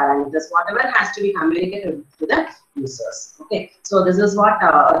other parameters, whatever has to be communicated to the users. Okay, so this is what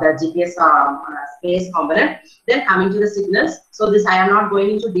the GPS space component. Then coming to the signals. So this I am not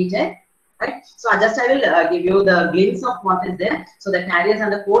going into detail. Right. So I will give you the glimpse of what is there. So the carriers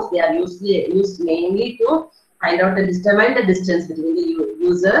and the codes, they are used mainly to find out determine the distance between the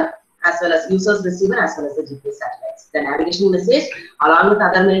user as well as user's receiver as well as the GPS satellites. The navigation message along with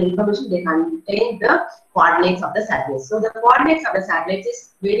other information, they contain the coordinates of the satellites. So the coordinates of the satellites is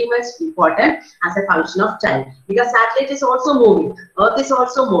very much important as a function of time, because satellite is also moving, Earth is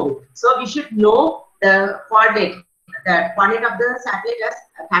also moving. So we should know the coordinate of the satellite as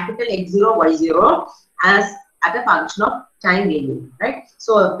a capital X0, Y0 as a function of time value, right?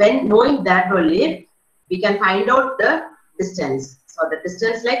 So when knowing that only, we can find out the distance. So the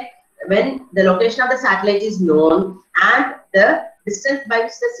distance, like when the location of the satellite is known and the distance by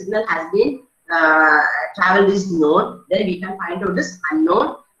which the signal has been traveled is known, then we can find out this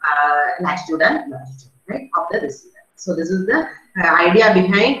unknown latitude and longitude, right, of the receiver. So this is the idea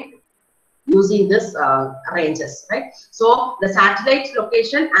behind using this ranges, right? So the satellite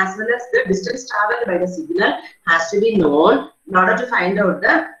location as well as the distance traveled by the signal has to be known in order to find out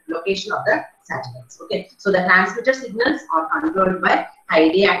the location of the satellites. Okay, so the transmitted signals are controlled by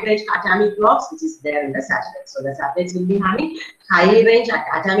highly accurate atomic clocks, which is there in the satellite. So the satellites will be having high range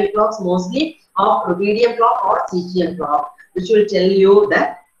atomic clocks, mostly of rubidium clock or cesium clock, which will tell you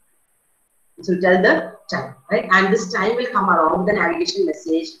the time, right? And this time will come along with the navigation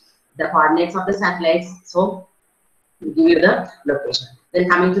message, the coordinates of the satellites, so we'll give you the location. Then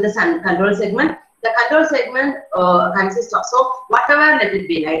coming to the control segment, the control segment consists of, so whatever let it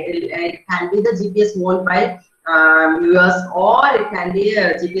be, like it can be the GPS owned by US, or it can be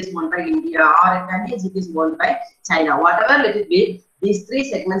a GPS owned by India, or it can be a GPS owned by China. Whatever let it be, these three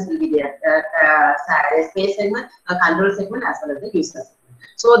segments will be there: a space segment, a control segment, as well as the user segment.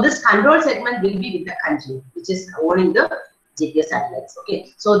 So this control segment will be with the country which is owning the GPS satellites.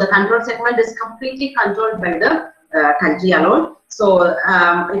 Okay, so the control segment is completely controlled by the country alone. So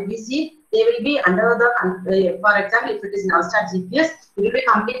if we see, they will be under the, for example, if it is Navstar GPS, it will be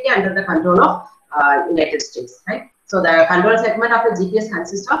completely under the control of United States, right? So the control segment of the GPS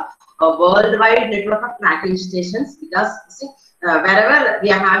consists of a worldwide network of tracking stations, because see, wherever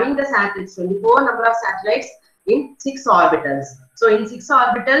we are having the satellites, 24 number of satellites in 6 orbitals. So in 6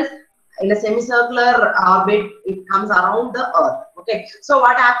 orbitals, in a semicircular orbit, it comes around the Earth. Okay. So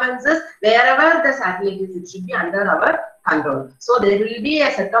what happens is wherever the satellite is, it should be under our control. So there will be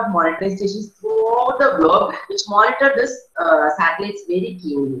a set of monitoring stations throughout the globe which monitor this satellites very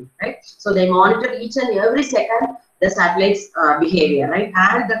keenly. Right. So they monitor each and every second the satellite's behavior, right,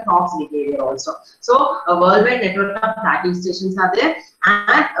 and the clock's behavior also. So a worldwide network of tracking stations are there,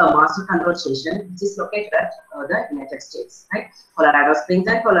 and a master control station which is located at the United States, right, Colorado Springs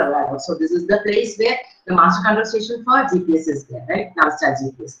and Colorado. So this is the place where the master control station for GPS is there, right, Navstar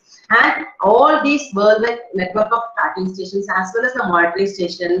GPS. And all these worldwide network of tracking stations as well as the monitoring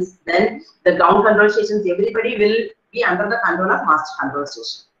stations, then the ground control stations, everybody will be under the control of master control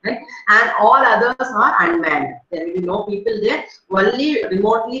station. Right? And all others are unmanned. There will be no people there. Only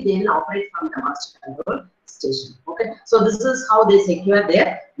remotely they will operate from the master control station. Okay. So this is how they secure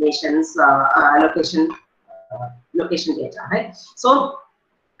their nation's location data. Right. So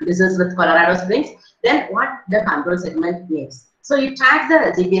this is with Colorado Springs. Then what the control segment makes. So it tracks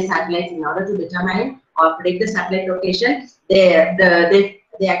the GPS satellites in order to determine or predict the satellite location. They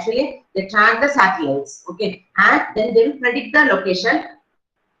actually track the satellites. Okay. And then they will predict the location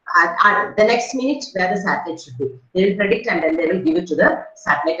at the next minute where the satellite should be. They will predict and then they will give it to the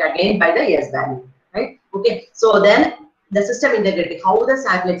satellite again by the years value, right? Okay, so then the system integrity, how the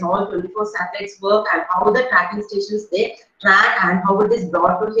satellites, all 24 satellites work and how the tracking stations they track and how it is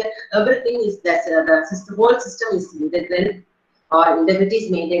brought to here, everything is that the system, whole system is integrated or integrity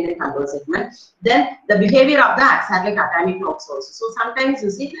is maintained in control segment. Then the behavior of the satellite atomic clocks also. So sometimes you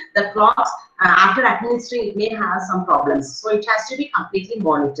see the clocks after administering it may have some problems. So it has to be completely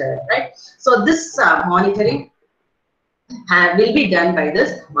monitored, right? So this monitoring will be done by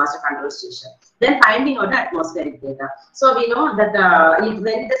this master control station. Then finding out the atmospheric data. So we know that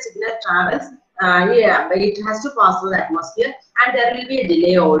when the signal travels, it has to pass through the atmosphere and there will be a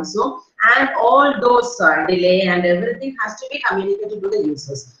delay also. And all those delay and everything has to be communicated to the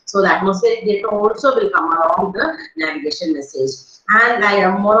users. So the atmospheric data also will come along the navigation message.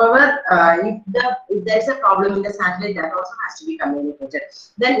 And moreover, if there is a problem in the satellite, that also has to be communicated.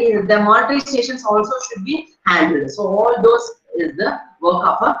 Then the monitoring stations also should be handled. So all those is the work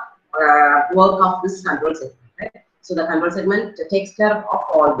of this control segment. Right? So the control segment takes care of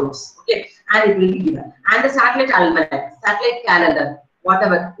all those. Okay, and it will be given. And the satellite almanac, satellite calendar.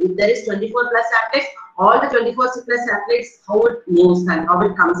 Whatever, if there is 24 plus satellites, all the 24 plus satellites, how it moves and how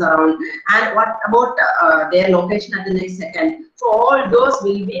it comes around, and what about their location at the next second. So all those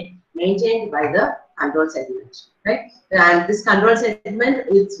will be maintained by the control segment, right? And this control segment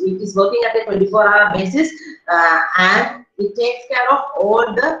it is working at a 24-hour basis, and it takes care of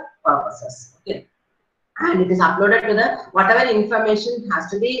all the purposes. Okay. And it is uploaded to the whatever information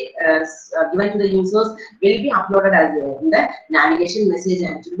has to be given to the users will be uploaded as in the navigation message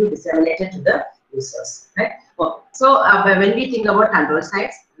and to be disseminated to the users, right? So when we think about control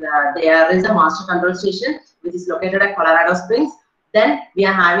sites, there is a master control station which is located at Colorado Springs. Then we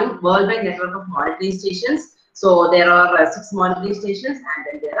are having worldwide network of monitoring stations. So there are 6 monitoring stations and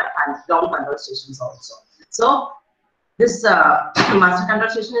then there are ground control stations also. So this master control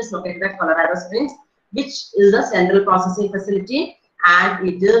station is located at Colorado Springs, which is the central processing facility, and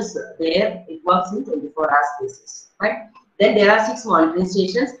it is there, it works in 24 hours basis, right? Then there are 6 monitoring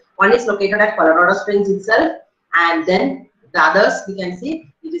stations. One is located at Colorado Springs itself, and then the others we can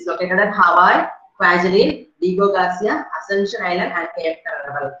see it is located at Hawaii, Kwajalein, Diego Garcia, Ascension Island, and Cape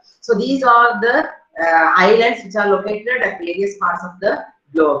Canaveral. So these are the islands which are located at various parts of the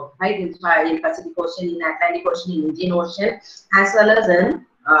globe, right? In Pacific Ocean, in Atlantic Ocean, in Indian Ocean, as well as in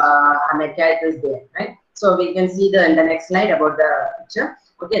America it is there, right? So we can see in the next slide about the picture.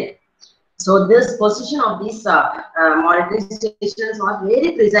 Okay, so this position of these monitoring stations are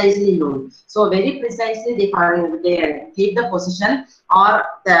very precisely known. So very precisely they keep the position or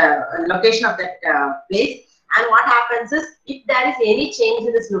the location of that place. And what happens is if there is any change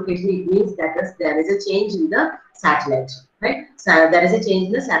in this location, it means that there is a change in the satellite, right? So there is a change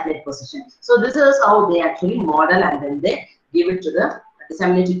in the satellite position. So this is how they actually model and then they give it to the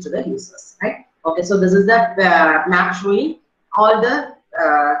disseminate it to the users, right? Okay, so this is the map showing all the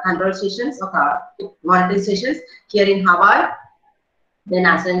control stations or monitoring stations here in Hawaii, then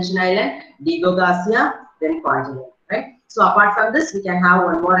Ascension Island, Diego Garcia, then Kwajalein, right? So apart from this, we can have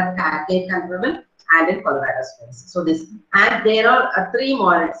one more at Cape Canaveral and in Colorado Springs. So this, and there are 3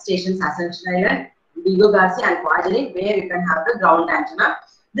 more stations, Ascension Island, Diego Garcia, and Kwajalein, where you can have the ground antenna.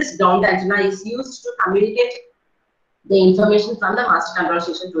 This ground antenna is used to communicate the information from the master control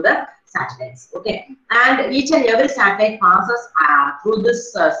station to the satellites. Okay, and each and every satellite passes through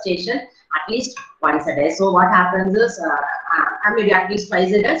this station at least once a day. So what happens is, maybe at least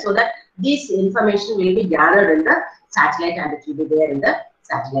twice a day, so that this information will be gathered in the satellite and it will be there in the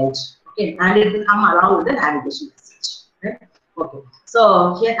satellite. Okay, and it will come along with the navigation message. Right? Okay,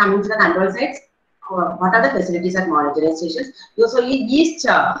 so here coming to the control sites. What are the facilities at monitoring stations? So each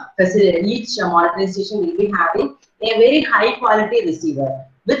monitoring station will be having a very high quality receiver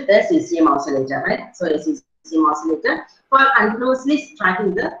with the CCM oscillator, right? So a CCM oscillator for continuously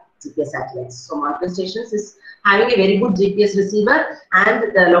tracking the GPS satellites. So monitoring stations is having a very good GPS receiver,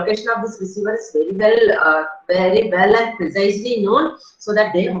 and the location of this receiver is very well and precisely known, so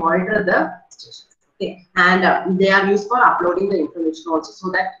that they monitor the stations. Okay. And they are used for uploading the information also,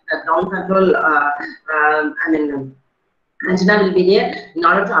 so that the ground control antenna will be there in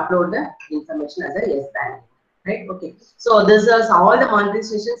order to upload the information as a yes band. Right? Okay. So this is all the monitoring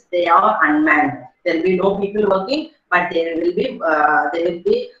stations. They are unmanned. There will be no people working, but they will be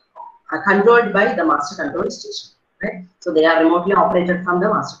controlled by the master control station. Right? So they are remotely operated from the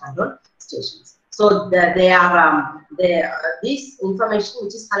master control stations. So this information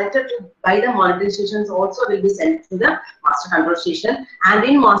which is collected by the monitoring stations also will be sent to the master control station, and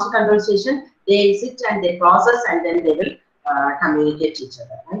in master control station they sit and they process, and then they will communicate each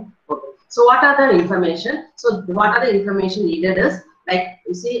other. Right? Okay. So what are the information? So what are the information needed is, like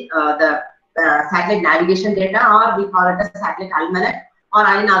you see, the satellite navigation data, or we call it as satellite almanac, or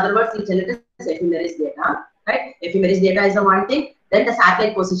in other words we tell it as ephemeris data. Right? Ephemeris data is the one thing. Then the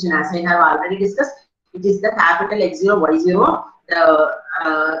satellite position, as I have already discussed, it is the capital X0, Y0, the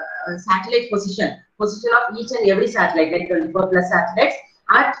satellite position of each and every satellite, like 24 plus satellites,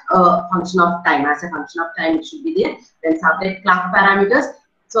 at a function of time. As a function of time, it should be there. Then satellite clock parameters.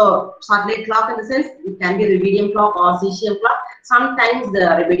 So satellite clock, in the sense, it can be rubidium clock or cesium clock. Sometimes the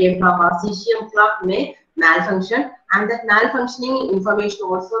rubidium clock or cesium clock may malfunction, and that malfunctioning information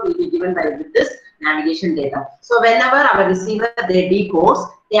also will be given by this navigation data. So whenever our receiver they decodes,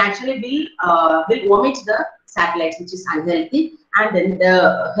 they actually will omit the satellites which is unhealthy, and then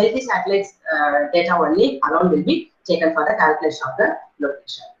the healthy satellites data only alone will be taken for the calculation of the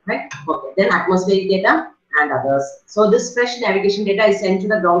location. Right? Okay. Then atmospheric data and others. So this fresh navigation data is sent to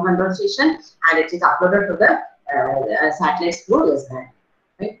the ground control station, and it is uploaded to the satellites through S-band.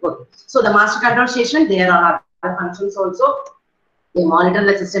 Right? Okay. So the master control station, there are other functions also. They monitor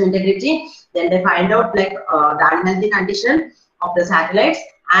the system integrity, then they find out like the unhealthy condition of the satellites,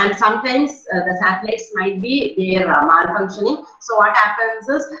 and sometimes the satellites might be there malfunctioning. So what happens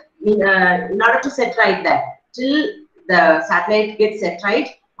is, in order to set right that, till the satellite gets set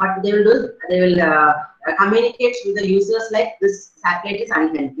right, what they will do is they will communicate with the users like this satellite is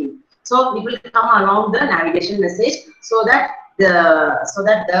unhealthy. So it will come along the navigation message, so that the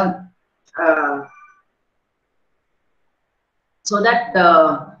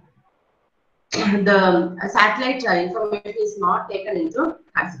satellite information is not taken into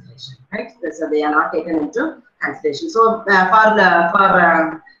consideration, right? So they are not taken into consideration. So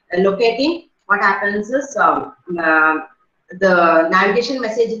for locating, what happens is, the navigation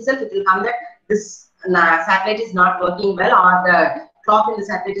message itself, it will come that this satellite is not working well, or the clock in the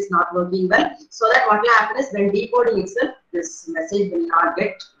satellite is not working well. So that what will happen is, when decoding itself, this message will not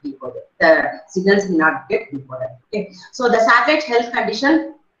get decoded. The signals will not get decoded. Okay. So the satellite health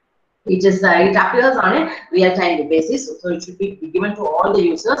condition, it appears on a real-time basis, so it should be given to all the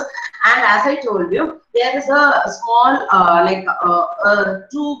users. And as I told you, there is a small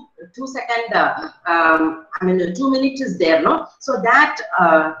 2 second 2 minutes is there, no? So that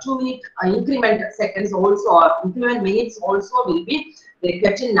 2 minute increment seconds also, or increment minutes also, will be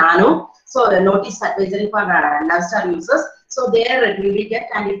kept in nano. So the notice advisory for Navstar users. So there it will be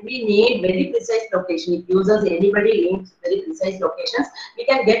kept, and if we need very precise location, if users, anybody needs very precise locations, we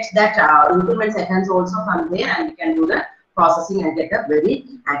can get that increment seconds also from there, and we can do the processing and get a very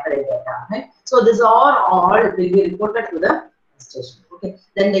accurate data. Okay? So this all will be reported to the station. Okay.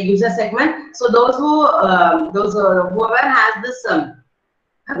 Then the user segment. So those whoever has this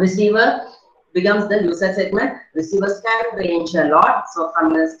receiver becomes the user segment. Receivers can range a lot. So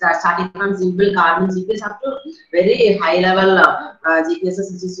from starting from simple carbon GPS up to very high level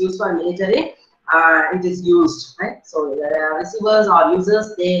GPSs, which is used for military, it is used. Right. So receivers or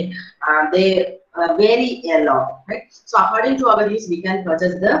users, they vary a lot. Right. So according to our use, we can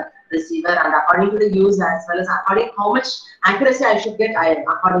purchase the receiver, and according to the use, as well as according how much accuracy I should get,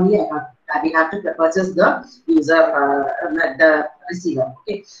 accordingly we have to purchase the user the receiver.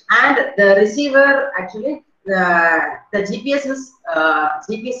 Okay, and the receiver, actually the GPS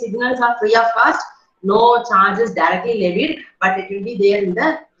signals are free of cost. no charges directly levied, but it will be there in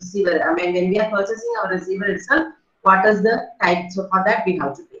the receiver. I mean, when we are purchasing our receiver itself, what is the type? So for that we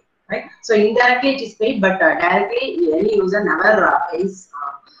have to pay, right? So indirectly it is paid, but directly any user never pays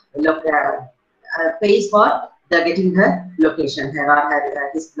for the getting the location,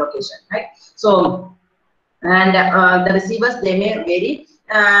 his location, right? So and the receivers, they may vary,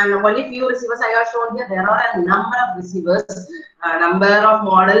 and only few receivers I have shown here. There are a number of receivers, number of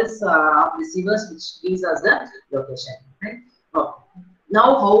models of receivers which gives us the location, right? Okay.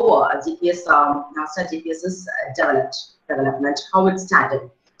 Now how GPS, NASA GPS is development, how it started.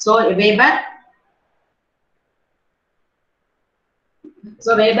 So way back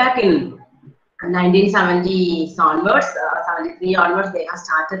in 1970s onwards, 73 onwards, they have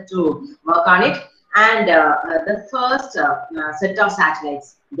started to work on it. And the first set of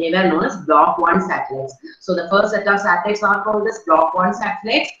satellites, they were known as Block 1 satellites. So the first set of satellites are called as Block 1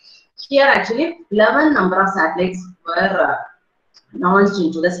 satellites. Here actually 11 number of satellites were launched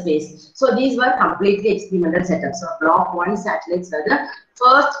into the space. So these were completely experimental setups. So Block 1 satellites were the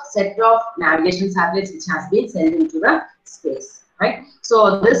first set of navigation satellites which has been sent into the space, right?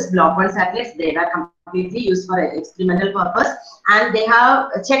 So this Block 1 satellites, they were completely used for experimental purpose, and they have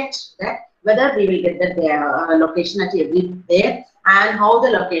checked that whether we will get the location at every there, and how the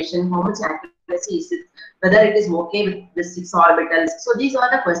location, how much accuracy is it, whether it is okay with the 6 orbitals. So these are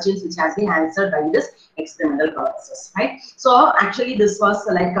the questions which has been answered by this experimental purposes, right? So actually this was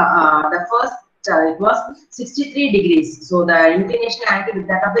like the first, it was 63 degrees. So the inclination angle with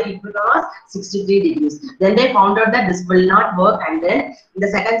that of the equator was 63 degrees. Then they found out that this will not work, and then in the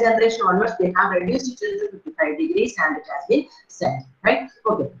second generation onwards, they have reduced it to 55 degrees, and it has been set, right?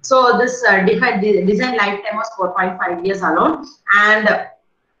 Okay. So this design lifetime was 4.5 years alone, and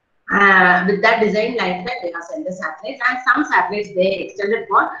with that design lifetime, they have sent the satellites, and some satellites they extended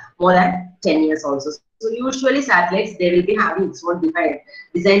for more than 10 years also. So usually satellites, they will be having its own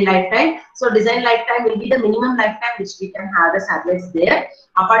design lifetime. So design lifetime will be the minimum lifetime which we can have the satellites there,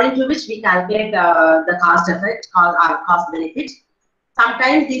 according to which we calculate the cost effect, cost benefit.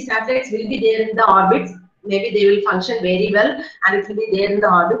 Sometimes these satellites will be there in the orbit. Maybe they will function very well, and it will be there in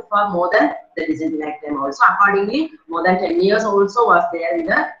the orbit for more than the design lifetime also. Accordingly, more than 10 years also was there in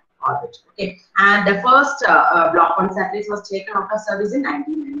the orbit. Okay, and the first Block 1 satellites was taken out of service in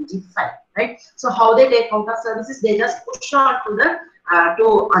 1995. Right. So how they take out of services? They just push on to the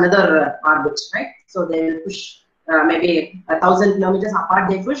to another orbit. Right. So they will push maybe 1,000 kilometers apart.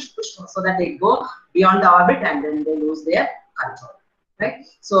 They push so that they go beyond the orbit, and then they lose their control. Right.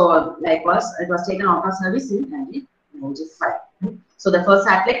 So likewise, it was taken out of service in 1995. So the first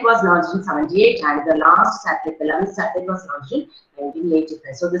satellite was launched in 78, and the last satellite, the 11th satellite, was launched in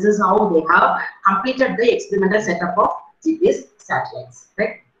 1985. So this is how they have completed the experimental setup of GPS satellites,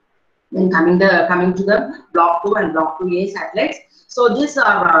 right? Then coming to the Block 2 and Block 2A satellites. So these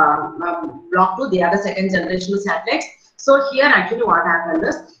are Block 2. They are the second generation satellites. So here actually what happened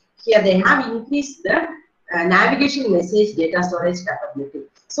is, here they have increased the navigation message data storage capability.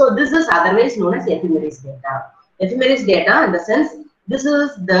 So this is otherwise known as ephemeris data. Ephemeris data, in the sense, this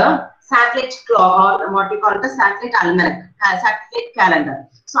is the satellite clock, or what we call the satellite almanac, satellite calendar.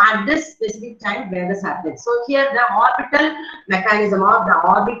 So at this specific time, where the satellite. So here the orbital mechanism or the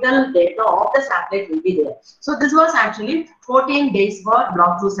orbital data of the satellite will be there. So this was actually 14 days for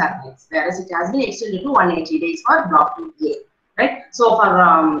Block 2 satellites, whereas it has been extended to 180 days for Block 2A. Right. So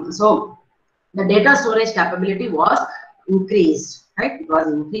for so the data storage capability was increased. Right. It was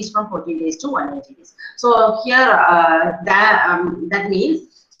increased from 14 days to 180 days. So here that means,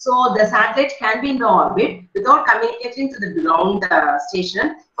 so the satellite can be in the orbit without communicating to the ground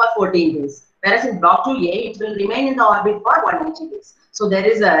station for 14 days. Whereas in Block 2A, it will remain in the orbit for 180 days. So there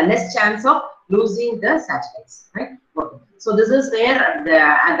is a less chance of losing the satellites, right? Okay. So this is where the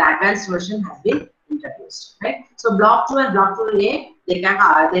advanced version has been introduced, right? So Block 2 and Block 2A, they can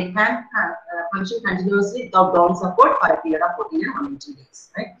function continuously without ground support for a period of 14 and 180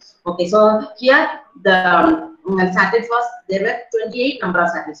 days, right? Okay, so here the satellites was, there were 28 number of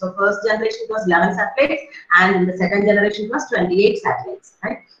satellites. So first generation was 11 satellites, and in the second generation was 28 satellites,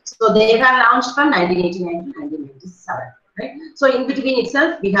 right? So they were launched from 1989 to 1997. Right? So in between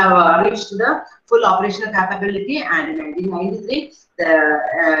itself, we have reached the full operational capability, and in 1993,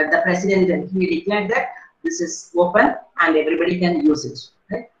 the president, he declared that this is open and everybody can use it.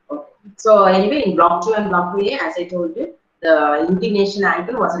 Right? Okay. So anyway, in Block 2 and Block 2A, as I told you, the inclination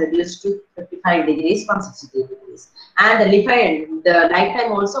angle was reduced to 55 degrees from 63 degrees, and the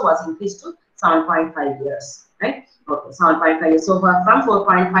lifetime also was increased to 7.5 years. Right? Okay, 7.5 years. So from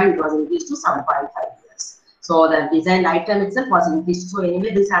 4.5, it was increased to 7.5 years. So the design lifetime itself was increased. So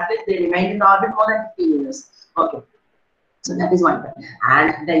anyway, these satellites, they remained in the orbit more than 15 years. Okay. So that is one point.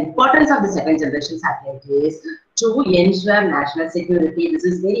 And the importance of the second generation satellite is to ensure national security. This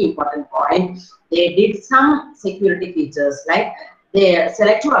is very important point. They did some security features like their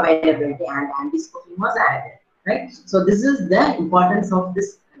selective availability and anti-spoofing was added. Right. So this is the importance of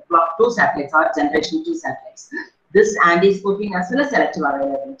this Block 2 satellites or generation 2 satellites. This anti-spoofing as well as selective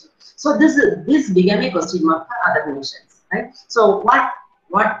availability. So this became a question mark for other nations. Right. So what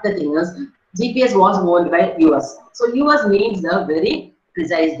the thing is, GPS was owned by US. So US needs the very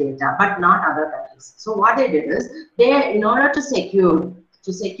precise data, but not other countries. So what they did is, they, in order to secure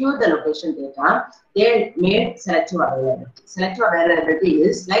the location data, they made selective availability. Selective availability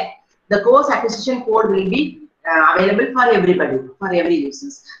is like the course acquisition code will be available for everybody, for every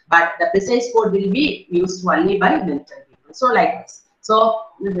users, but the precise code will be used only by military people. So like this. So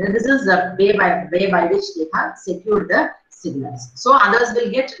this is the way by which they have secured the signals. So others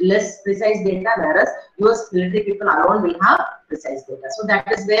will get less precise data, whereas US military people alone will have precise data. So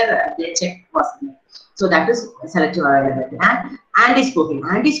that is where their check was made. So that is selective availability. And anti-spoofing.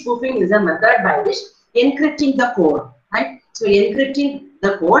 Anti-spoofing is a method by which encrypting the code, right? So encrypting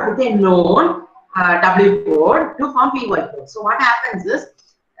the code with a known W code to form PY code. So what happens is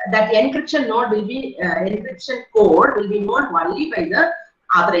that encryption node will be encryption code will be known only by the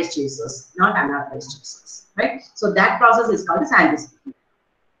authorized users, not unauthorized users, right? So that process is called as anti-spoofing.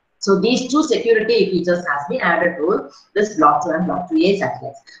 So these two security features has been added to this Block 2 and Block 2A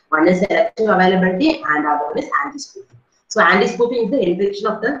satellites. One is selective availability and other one is anti-spoofing. So anti-spoofing is the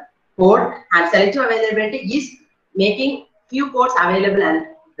encryption of the code, and selective availability is making few codes available and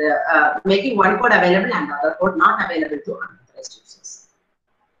making one code available and the other code not available to unauthorized users.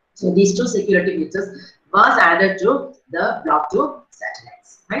 So these two security features was added to the Block 2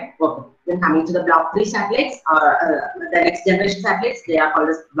 satellites, right? Okay. Then coming to the Block 3 satellites, or the next generation satellites, they are called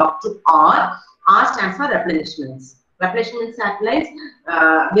as Block 2R. R stands for replenishments. Replenishment satellites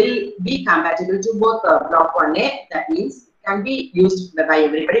will be compatible to both Block 1A. That means can be used by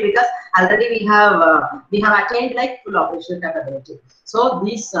everybody, because already we have attained like full operational capability. So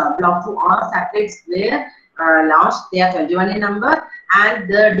these Block 2R satellites were launched. They are 21 in number, and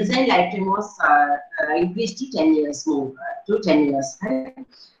the design lifetime was increased to 10 years more, to 10 years. Right?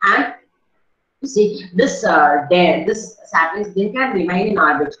 And you see, this satellites, they can remain in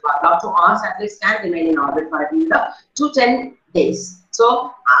orbit. Block 2R satellites can remain in orbit for a period of 210 days.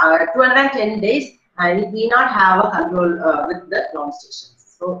 So 210 days, it may not have a control with the ground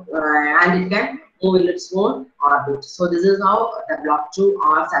stations. So and it can move in its own orbit. So this is how the Block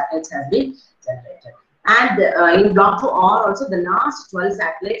 2R satellites has been generated. And in Block 2R also, the last 12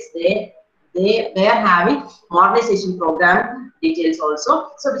 satellites, they are having modernization program details also,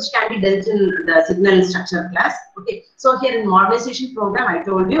 so which can be dealt in the signal structure class. Okay, so here in modernization program, I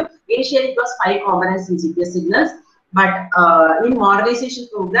told you initially it was 5 components in GPS signals, but in modernization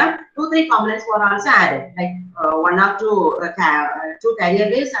program 2-3 components were also added, like 1 or 2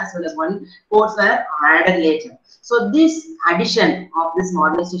 carrier waves as well as 1 ports were added later. So this addition of this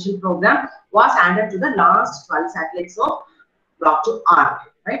modernization program was added to the last 12 satellites of Block 2R,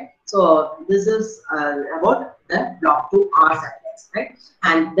 right? So this is about the Block 2R satellites, right?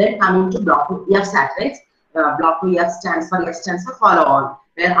 And then coming to Block 2F satellites, Block 2F stands for follow on,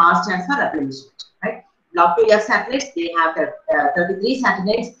 where R stands for replenishment, right? Block 2F satellites, they have 33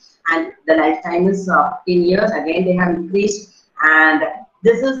 satellites, and the lifetime is 10 years. Again, they have increased, and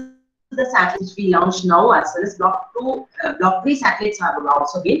this is the satellites which we launched now, as well as Block 3 satellites have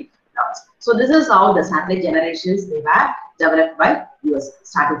also been launched. So this is how the satellite generations they were developed by US,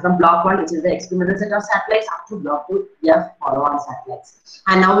 starting from Block 1, which is the experimental set of satellites, up to Block 2F follow-on satellites.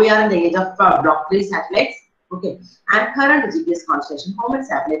 And now we are in the age of Block 3 satellites. Okay, and current GPS constellation, how many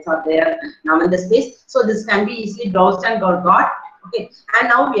satellites are there now in the space? So this can be easily browsed and got. Okay, and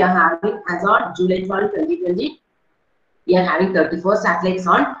now we are having, as on July 12, 2020, we are having 34 satellites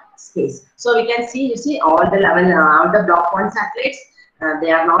on space. So we can see, you see, all the 11 the Block 1 satellites,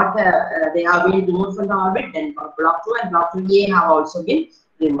 they are not, they have been removed from the orbit. Then Block 2 and Block 2A have also been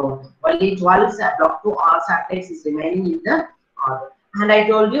removed. Only 12 Block 2R satellites is remaining in the orbit. And I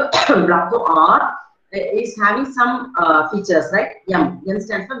told you Block 2R is having some features, right? M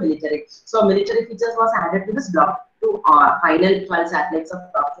stands for military. So military features was added to this Block 2R, final 12 satellites of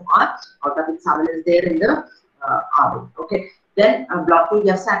Block 2R, out of which 7 is there in the orbit. Okay. Then Block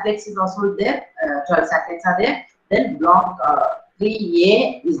 2F satellites is also there, 12 satellites are there. Then Block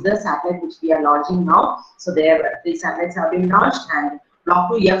 3A is the satellite which we are launching now. So there 3 satellites have been launched, and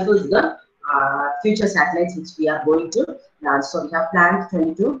Block 2F is the future satellites which we are going to launch. So we have planned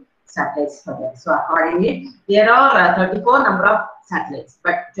 22 satellites for them. So accordingly, there are 34 number of satellites,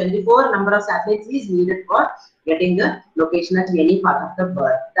 but 24 number of satellites is needed for getting the location at any part of the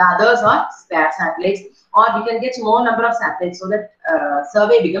world. The others are spare satellites, or we can get more number of satellites so that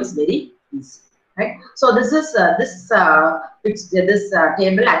survey becomes very easy. Right. So this is this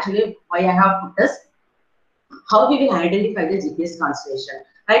table actually why I have put this. How we will identify the GPS constellation,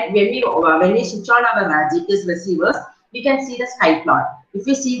 right? When we switch on our GPS receivers, we can see the sky plot. If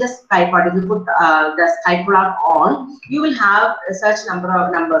you see the sky plot, if you put the sky plot on, you will have such number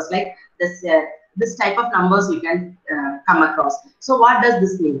of numbers like this. This type of numbers you can come across. So what does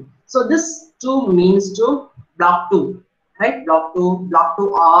this mean? So this 2 means to block 2, right? Block 2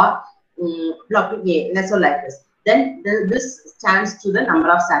 or block 2A. That's all like this. Then this stands to the number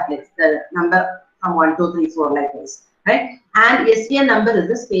of satellites. The number from 1, 2, 3, 4 like this, right? And SVN number is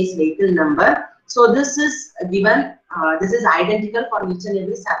the space vehicle number. So this is given, this is identical for each and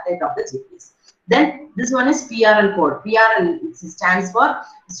every satellite of the GPS. Then this one is PRN code. PRN stands for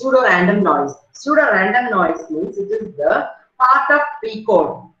pseudo random noise. Pseudo random noise means it is the part of P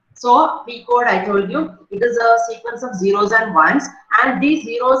code. So P code, I told you, it is a sequence of zeros and ones, and these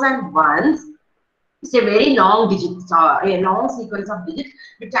zeros and ones, it's a very long digit, a long sequence of digits,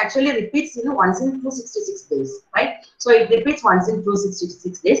 which actually repeats once in 266 days, right? So it repeats once in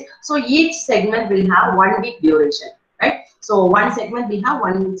 266 days. So each segment will have 1 week duration, right? So one segment will have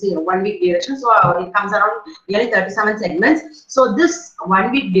 1 week duration. So it comes around nearly 37 segments. So this 1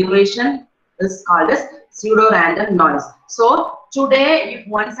 week duration is called as pseudo random noise. So today, if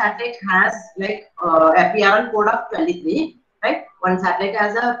one satellite has like a PRN code of 23, right? One satellite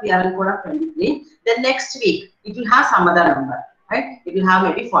has a PRN code of 23. Then next week, it will have some other number, right? It will have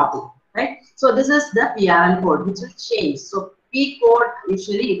maybe 40, right? So this is the PRN code, which will change. So P code,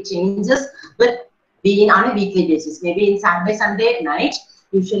 usually it changes with being on a weekly basis. Maybe in Saturday, Sunday night,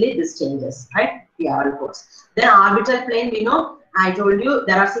 usually this changes, right? PRN codes. Then orbital plane, we know, I told you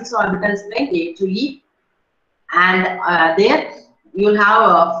there are 6 orbital planes, A to E. And there you'll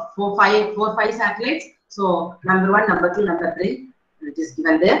have 4, 5 satellites. So number 1, number 2, number 3, which is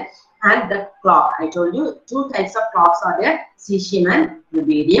given there. And the clock, I told you 2 types of clocks are there, cesium and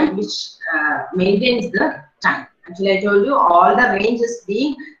rubidium, which maintains the time. Actually, I told you all the range is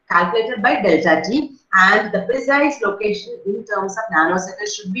being calculated by delta T, and the precise location in terms of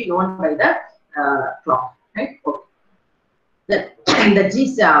nanoseconds should be known by the clock, right? Okay.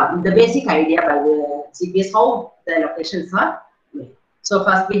 The basic idea by the GPS, how the locations are made. So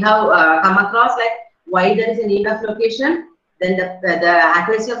first we have come across like why there is a need of location. Then the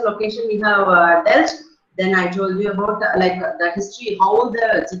accuracy of location we have dealt. Then I told you about the history, how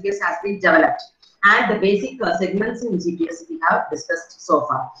the GPS has been developed, and the basic segments in GPS we have discussed so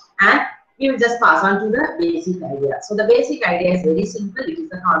far. And we will just pass on to the basic idea. So the basic idea is very simple. It is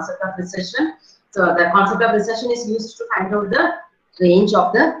the concept of recession. So the concept of recession is used to find out the range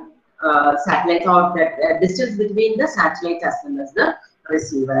of the satellite, or the distance between the satellite as well as the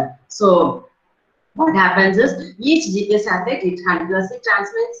receiver. So what happens is each GPS satellite, it continuously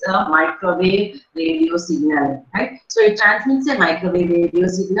transmits a microwave radio signal, right? So it transmits a microwave radio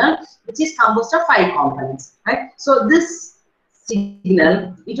signal which is composed of 5 components, right? So this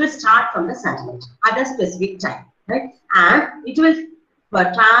signal, it will start from the satellite at a specific time, right? And it will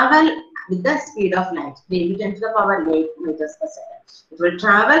travel with the speed of light, maybe 10 to the power 8 meters per second. It will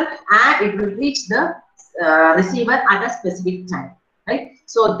travel and it will reach the receiver at a specific time, right?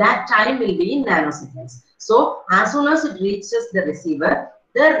 So that time will be in nanoseconds. So as soon as it reaches the receiver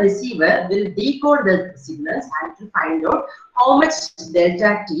will decode the signals and to find out how much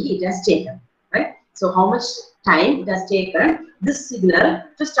delta T it has taken, right? So how much time it has taken this signal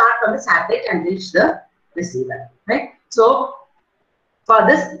to start from the satellite and reach the receiver, right? So for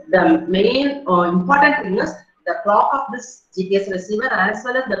this, the main important thing is the clock of this GPS receiver as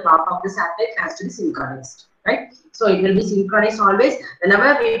well as the clock of the satellite has to be synchronized, right? So it will be synchronized always.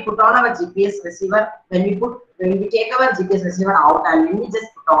 Whenever we put on our GPS receiver, when we take our GPS receiver out and when we just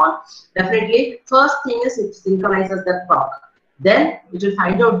put on, definitely first thing is it synchronizes the clock. Then it will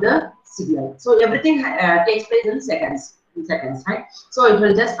find out the signal. So everything takes place in seconds, right? So it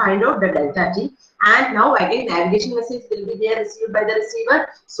will just find out the delta T. And now again navigation message will be there received by the receiver.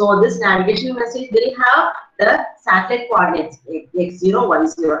 So this navigation message will have the satellite coordinates x0,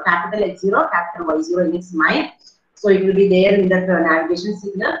 y0, capital X0, capital Y0 in its mind. So it will be there in the navigation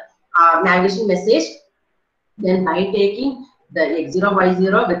signal, navigation message. Then by taking the x0,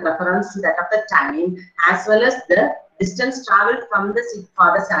 y0 with reference to that of the time as well as the distance traveled from the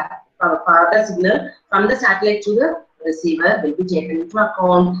signal from the satellite to the receiver will be taken into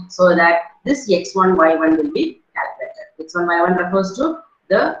account, so that this x1, y1 will be calculated. X1, y1 refers to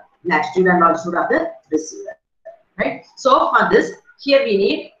the latitude and longitude of the receiver, right? So for this, here we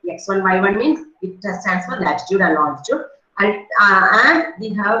need x1, y1 means it stands for latitude and longitude, and we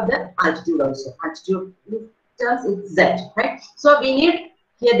have the altitude also. Altitude terms is z, right? So we need,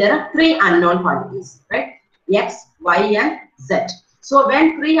 here there are three unknown quantities, right? X, y, and z. So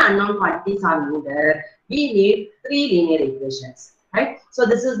when three unknown quantities are needed, we need three linear equations, right? So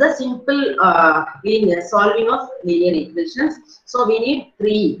this is the simple linear solving of linear equations. So we need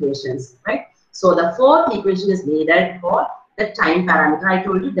three equations, right? So the fourth equation is needed for the time parameter. I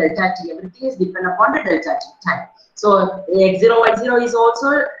told you delta t, everything is dependent upon the delta t time. So x0, y0 is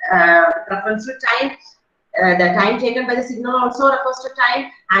also reference to time. The time taken by the signal also refers to time,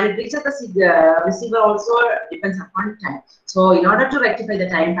 and it reaches the receiver also depends upon time. So in order to rectify the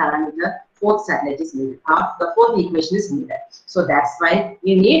time parameter, fourth satellite is needed. The fourth equation is needed. So that's why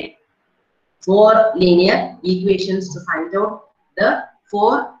you need four linear equations to find out the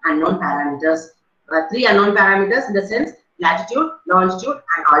four unknown parameters. Three unknown parameters in the sense latitude, longitude,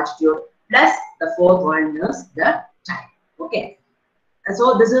 and altitude, plus the fourth one is the time. Okay.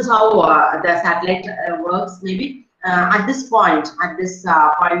 So this is how the satellite works. Maybe at this point in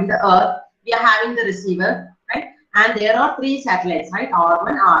the Earth, we are having the receiver, right? And there are three satellites, right?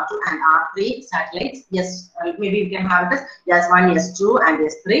 R1, R2, and R3 satellites. Yes, maybe we can have this S1, S2, and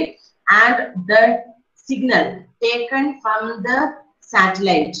S3. And the signal taken from the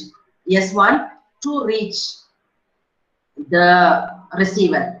satellite S1 to reach the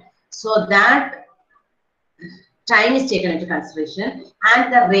receiver. So that time is taken into consideration,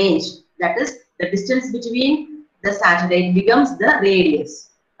 and the range, that is the distance between the satellite, becomes the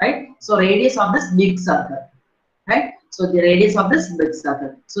radius, right? So radius of this big circle, right? So the radius of this big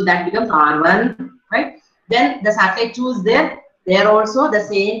circle, so that becomes R1, right? Then the satellite 2 is there also the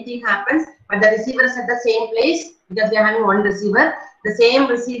same thing happens, but the receiver is at the same place because we are having one receiver. The same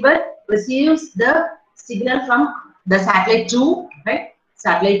receiver receives the signal from the satellite 2, right?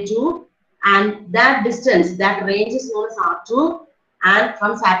 Satellite 2, and that distance, that range is known as R2, and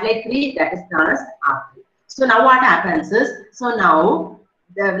from satellite 3, that is known as R3. So now what happens is, so now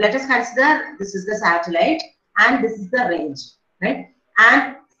let us consider this is the satellite and this is the range, right?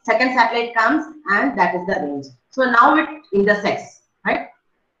 And second satellite comes and that is the range. So now it intersects, right?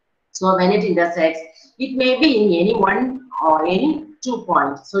 So when it intersects, it may be in any one or any 2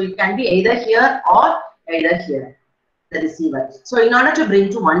 points. So it can be either here or either here, the receiver. So in order to bring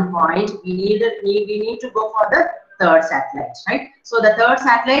to one point, we need to go for the third satellite, right? So the third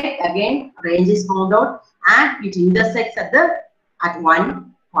satellite, again, range is found out and it intersects at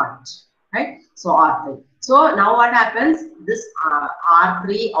one point, right? So R3. So now what happens? This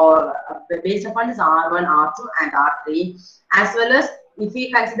R3, or based upon this R1, R2, and R3, as well as if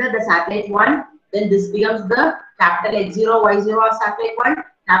we consider the satellite 1, then this becomes the capital X0, Y0 of satellite 1,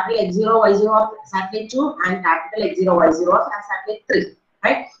 capital X0, Y0 of satellite 2, and capital X0, Y0 of satellite 3,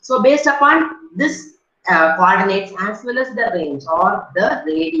 right? So based upon this coordinates as well as the range or the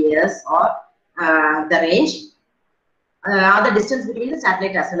radius or the range or the distance between the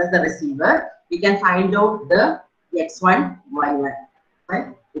satellite as well as the receiver, we can find out the x1, y1, right?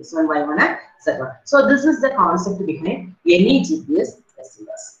 X1, y1, and etc. So this is the concept behind any GPS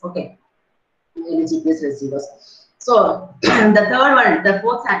receivers. Okay, any GPS receivers. So the third one, the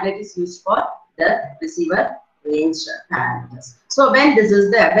fourth satellite is used for the receiver range parameters. So when this is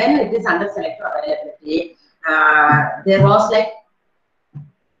there, when it is under selective availability, there was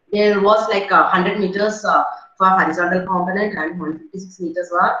like 100 meters for horizontal component and 156 meters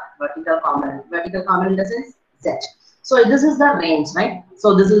for vertical component. Vertical component in the sense Z. So this is the range, right?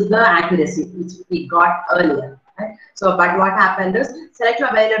 So this is the accuracy which we got earlier, right? So but what happened is selective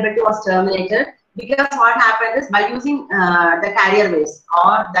availability was terminated because what happened is by using the carrier waves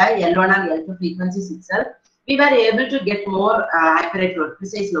or the L1 and L2 frequencies itself, we were able to get more accurate,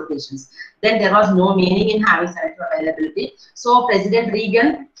 precise locations. Then there was no meaning in having selective availability. So President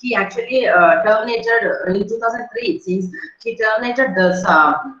Reagan, he actually terminated in 2003. It seems he terminated this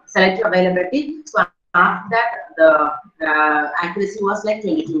selective availability. So after that, the accuracy was like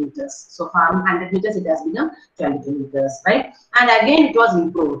 22 meters. So from 100 meters, it has become 22 meters, right? And again, it was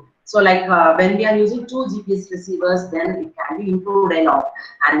improved. So like when we are using 2 GPS receivers, then it can be improved a lot.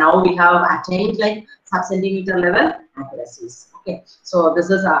 And now we have attained like sub-centimeter level accuracies. Okay, so this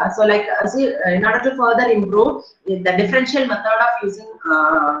is so like see, in order to further improve, the differential method of using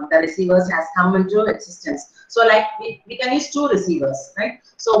the receivers has come into existence. So like we can use 2 receivers, right?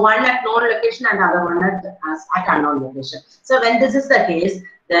 So one at known location and other one at unknown location. So when this is the case,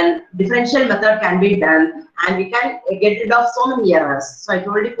 then differential method can be done and we can get rid of so many errors. So I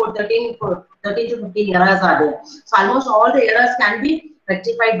told you for 13 to 15 errors are there. So almost all the errors can be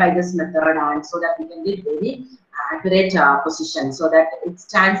rectified by this method, and so that we can get very accurate position, so that it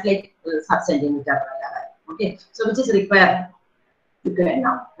stands like sub-centimeter level. Okay, so which is required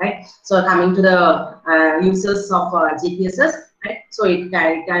now, right? So coming to the uses of GPSs, right? So it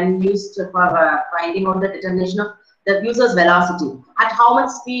can be used for finding out the determination of the user's velocity, at how much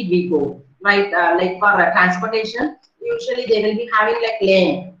speed we go, right? Like for transportation, usually they will be having like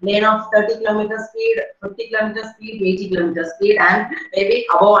lane of 30 kilometer speed, 50 kilometer speed, 80 kilometer speed, and maybe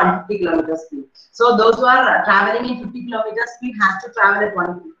above 150 kilometer speed. So those who are traveling in 50 kilometer speed has to travel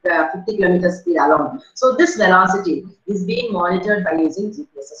at 50 kilometer speed alone. So this velocity is being monitored by using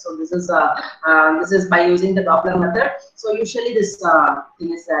GPS. So this is by using the Doppler method. So usually this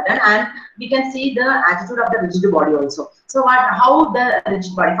thing is done, and we can see the attitude of the rigid body also. So how the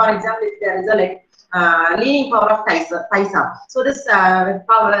rigid body, for example, if there is a like leaning power of Pisa. So this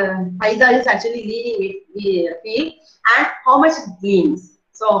power Pisa is actually leaning with the field, and how much it leans.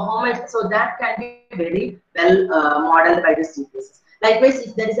 So how much? So that can be very well modeled by the GPS. Likewise,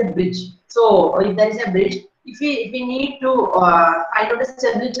 if there is a bridge. So if there is a bridge, if we need to find out the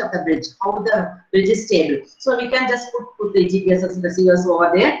stability of the bridge, how the bridge is stable. So we can just put the GPS receivers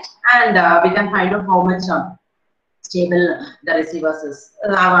over there, and we can find out how much stable the receivers is,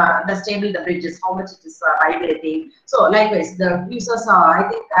 the stable the bridge is, how much it is vibrating. So likewise, the users I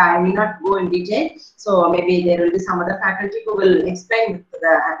think I will not go in detail. So maybe there will be some other faculty who will explain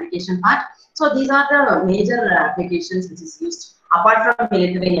the application part. So these are the major applications which is used apart from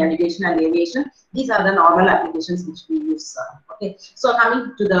military navigation and aviation. These are the normal applications which we use. Okay. So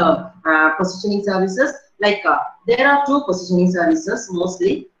coming to the positioning services, like there are two positioning services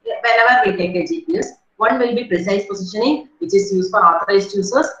mostly whenever we take a GPS. One will be precise positioning, which is used for authorized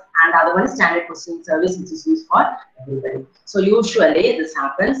users, and other one is standard positioning service, which is used for everybody. So usually this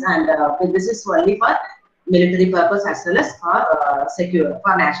happens, and this is only for military purpose as well as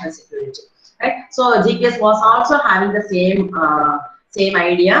for national security. Right? So GPS was also having the same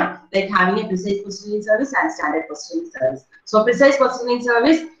idea, like having a precise positioning service and standard positioning service. So precise positioning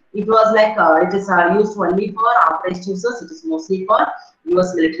service, it was like it is used only for authorized users. It is mostly for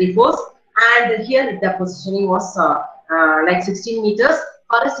US military force. And here the positioning was like 16 meters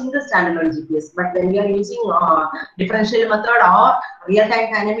for a single standalone GPS. But when we are using differential method or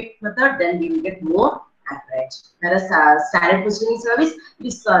real-time dynamic method, then we will get more accurate. Whereas standard positioning service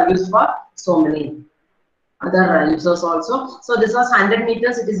is used for so many other users also. So this was 100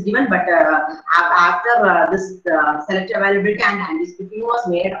 meters it is given, but after this selective availability and anti-spoofing was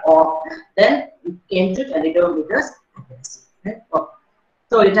made off, then it came to 22 meters accuracy. Right?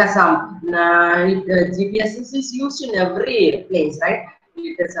 So it has some GPS is used in every place, right?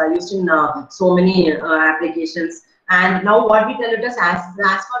 It is used in so many applications. And now what we tell it is, as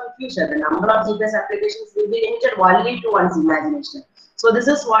for the future, the number of GPS applications will be limited only to one's imagination. So this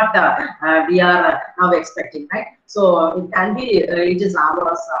is what we are now expecting, right? So it can be, it is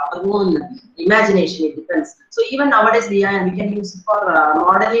our own imagination, it depends. So even nowadays we can use it for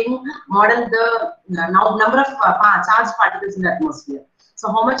model the number of charged particles in the atmosphere.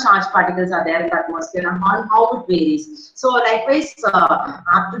 So how much charged particles are there in the atmosphere and how it varies. So likewise,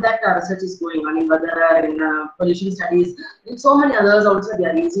 after that research is going on in weather, in pollution studies, in so many others also they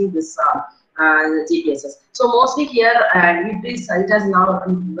are using this GPSs. So mostly here it has now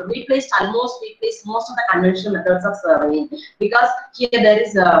replaced most of the conventional methods of surveying, because here there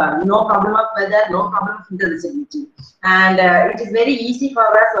is no problem of weather, no problem of invisibility, and it is very easy for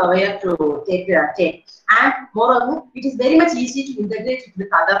a surveyor to take. And moreover, it is very much easy to integrate with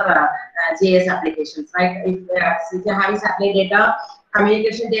other GIS applications, right? If you're having satellite data,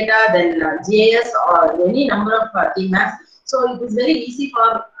 communication data, then GIS or any number of team maps. So it is very easy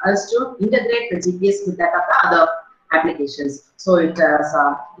for us to integrate the GPS with that of the other applications. So it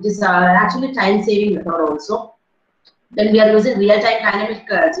is actually time-saving method also. When we are using real-time dynamic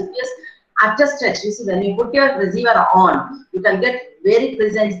GPS, at a stretch, you see, when you put your receiver on, you can get very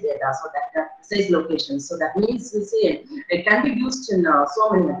precise data, so that precise locations. So that means, you see, it can be used in so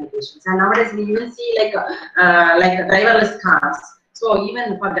many applications. And nowadays we even see like driverless cars. So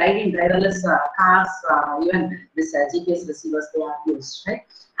even for guiding driverless cars, even this GPS receivers they are used, right?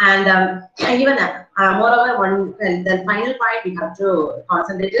 And even moreover, the final point we have to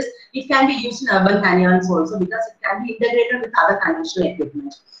concentrate is it can be used in urban canyons also, because it can be integrated with other conventional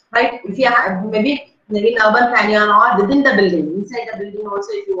equipment, right? If you have maybe in urban canyon or within the building, inside the building also,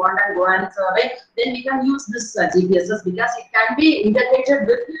 if you want to go and survey, then we can use this GPSs, because it can be integrated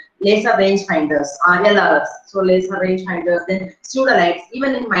with laser range finders, LRFs. So laser range finders, then pseudolights,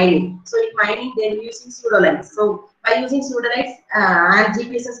 even in mining. So in mining, they are using pseudolights. So by using pseudolights and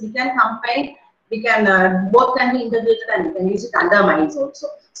GPSs, we can combine we can both can be integrated and we can use it under mines also.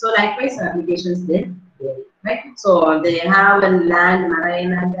 So likewise, applications they vary, right? So they have a land,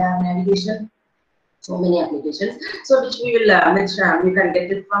 marine, and navigation. So many applications. So which we will you can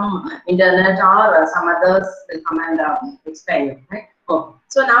get it from internet or some others will come and explain it, right? Oh,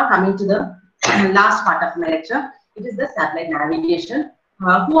 so now coming to the last part of my lecture, it is the satellite navigation.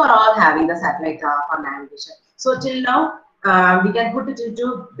 Who are all having the satellite for navigation? So till now, we can put it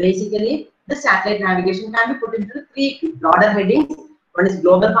into basically the satellite navigation can be put into three broader headings. One is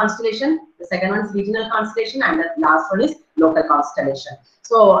global constellation, the second one is regional constellation, and the last one is local constellation.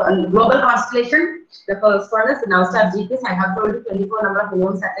 So global constellation, the first one is Navstar GPS. I have told you 24 number of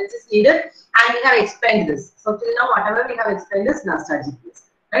minimum satellites is needed, and we have explained this. So till now, whatever we have explained is Navstar GPS,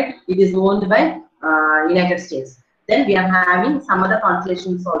 right? It is owned by United States. Then we are having some other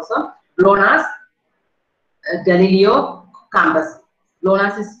constellations also. GLONASS, Galileo, Compass.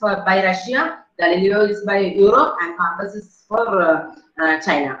 GLONASS is by Russia, Galileo is by Europe, and Compass is for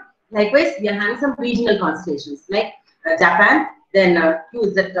China. Likewise, we are having some regional constellations like Japan, then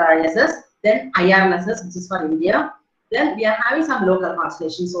QZSS, then IRNSS, which is for India. Then we are having some local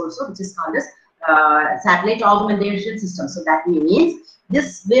constellations also, which is called as satellite augmentation system. So that means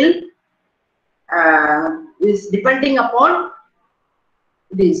this will is depending upon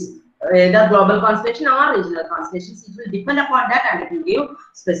this the global constellation or regional constellations. It will depend upon that, and it will give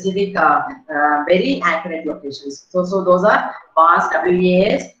specific very accurate locations. So those are WAS,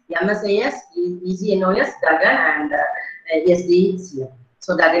 WAS, MSAS, EGNOS, Gagan, and SDCM.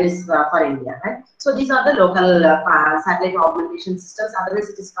 So Gagan is for India, right? So these are the local satellite augmentation systems. Otherwise,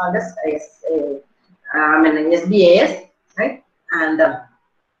 it is called as SBAS, right? And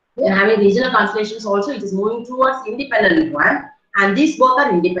we are having regional constellations also. It is moving towards independent one, and these both are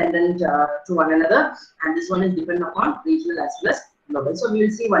independent to one another, and this one is dependent upon regional as well as global. So we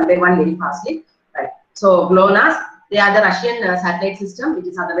will see one by one very fastly, right? So GLONASS, they are the Russian satellite system. It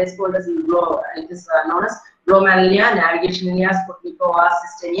is otherwise called as it is known as Glomalia Navigationiya Sputnikova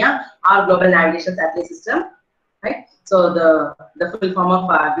Systemia or Global Navigation Satellite System, right? So the full form of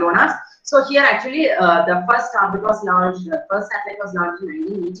GLONASS. So here actually the first orbit was launched, the first satellite was launched in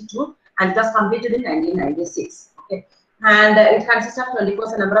 1982 and it was completed in 1996. Okay, and it consists of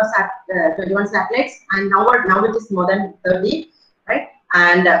 24 number of 21 satellites, and now it is more than 30, right?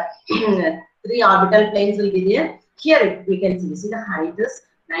 And 3 orbital planes will be there. Here we can see the height is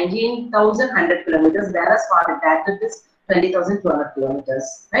 19,100 kilometers, whereas for that it is 20,200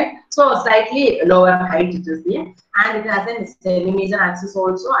 kilometers, right? So slightly lower height it is there, and it has a semi-major axis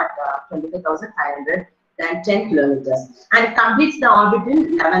also at 25,510 kilometers, and it completes the orbit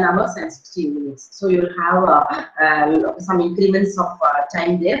in 11 hours and 16 minutes. So you will have some increments of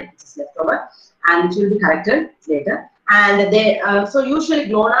time there, which is left over, and which will be corrected later. And they so usually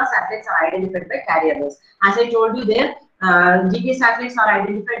GLONASS satellites are identified by carrier base. As I told you there, GPS satellites are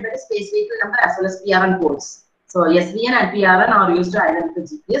identified by the space vehicle number as well as PRN codes. So SVN and PRN are used to identify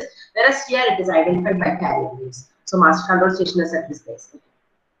GPS, whereas here it is identified by carrier base. So master control station is at this place.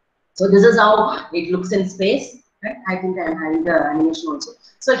 So this is how it looks in space. Right? I think I am having the animation also.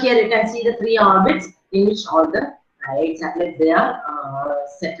 So here you can see the 3 orbits in which all the 8 satellites they are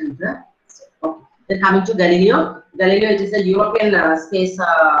set in the. Okay. Then coming to Galileo. Galileo, it is a European space,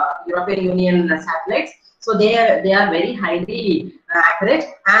 European Union satellites. So they are very highly accurate,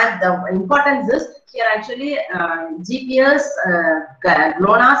 and the importance is here actually GPS,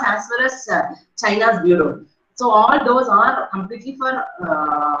 GLONASS as well as China's bureau. So all those are completely for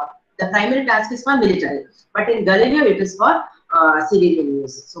the primary task is for military, but in Galileo it is for civilian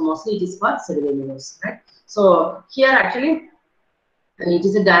use. So mostly it is for civilian use, right? So here actually it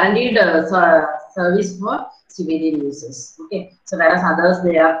is a guaranteed service for civilian uses. Okay, so whereas others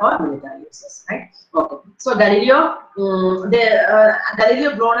they are for military uses, right? Okay, so Galileo,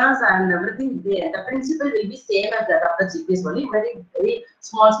 Galileo, GLONASS, and everything, the principle will be same as that of the GPS only. Very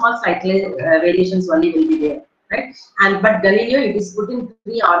small slightly variations only will be there, right? And but Galileo, it is put in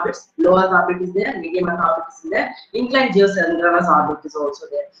 3 orbits. Lower orbit is there, medium orbit is there, inclined geosynchronous orbit is also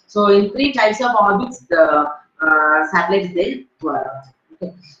there. So in 3 types of orbits, the satellites they were.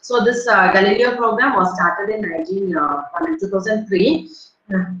 Okay. So this Galileo program was started in 2003.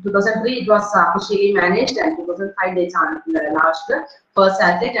 2003 it was officially managed, and 2005 they launched the first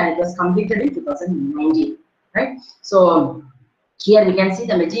satellite, and it was completed in 2019. Right. So here we can see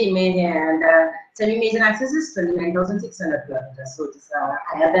the semi-major axis is 29,600 kilometers. So it is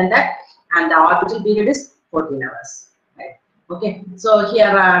higher than that, and the orbital period is 14 hours. Right. Okay. So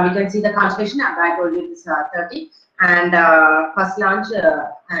here we can see the constellation. I told you it is 30. And first launch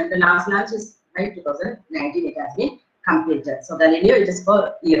and the last launch is 2019. It has been completed. So Galileo it is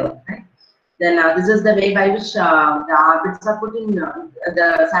for Europe, right? Then this is the way by which the orbits are put in,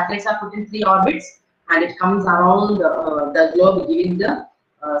 the satellites are put in 3 orbits, and it comes around the globe giving the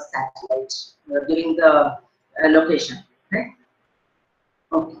satellite, giving the location. Right?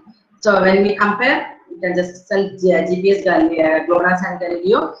 Okay. So when we compare, you can just sell GPS, GLONASS and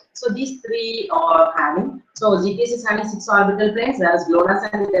Galileo. So these 3 are having. So GPS is having 6 orbital planes, whereas GLONASS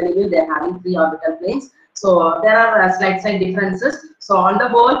and Galileo they are having 3 orbital planes. So there are slight differences. So on the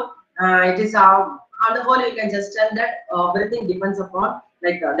whole, it is on the whole you can just tell that everything depends upon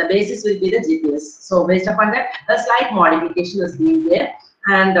the basis will be the GPS. So based upon that, a slight modification is being there,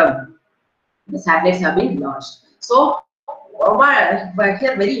 and the satellites have been launched. So but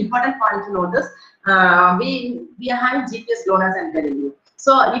here very important point to notice, we are having GPS, GLONASS and Galileo.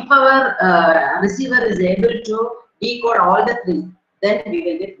 So if our receiver is able to decode all the 3, then we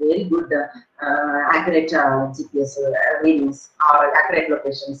will get very good accurate GPS readings or accurate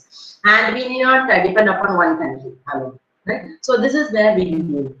locations, and we need not depend upon one country alone. Right? So this is where we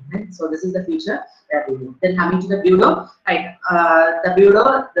move. Right? So this is the future that we move. Then coming to the bureau, right? The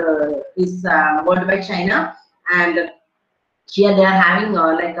bureau is owned by China, and here they are having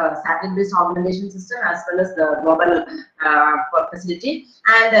a satellite-based organization system as well as the global facility.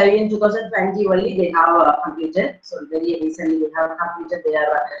 And in 2020 only they have completed. So very recently they have completed their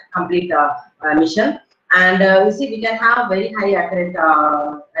complete mission. And we see we can have very high accurate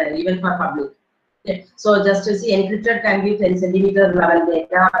even for public. Okay. So just to see, encrypted can be 10 centimeter level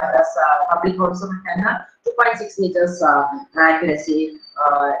data, whereas public also can have 2.6 meters accuracy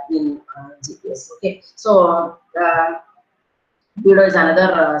in GPS. Okay. So bureau is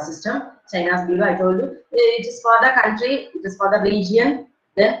another system. China's bureau, I told you, it is for the country, it is for the region,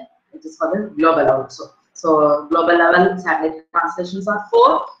 then it is for the global also. So global level satellite constellations are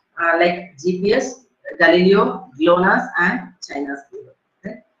 4, like GPS, Galileo, GLONASS, and China's bureau.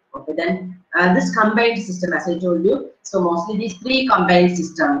 Okay, okay, then this combined system, as I told you, so mostly these 3 combined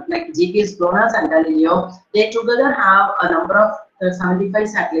systems like GPS, GLONASS, and Galileo, they together have a number of 75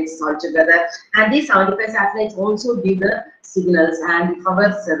 satellites altogether, and these 75 satellites also give the signals, and if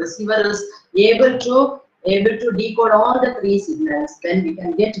our receiver is able to decode all the 3 signals, then we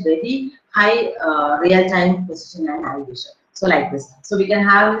can get very high real-time position and navigation. So like this. So we can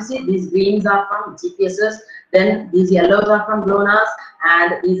have, you see, these greens are from GPSs, then these yellows are from GLONASS,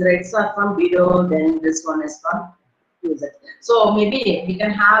 and these reds are from bureau, then this one is from user. So maybe we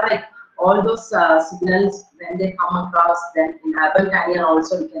can have like all those signals when they come across, then in urban canyon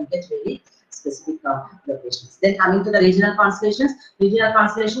also we can get very specific locations. Then coming to the regional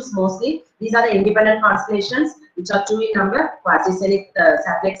constellations mostly these are the independent constellations which are 2 in number, quasi-zenith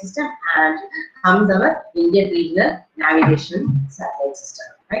satellite system, and comes our Indian regional navigation satellite system.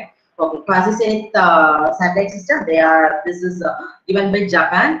 Right? Okay, quasi-zenith satellite system. This is given by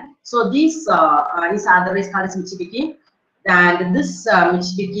Japan. So these is otherwise called as Michibiki. And this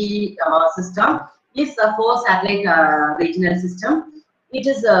Michibiki system is a 4 satellite regional system. It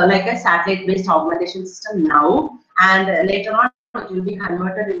is like a satellite-based augmentation system now, and later on it will be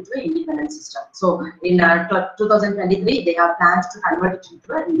converted into an independent system. So in 2023, they have plans to convert it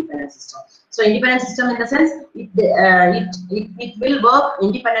into an independent system. So independent system in the sense it will work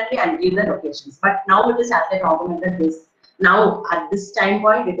independently and give the locations. But now it is satellite augmented based. Now at this time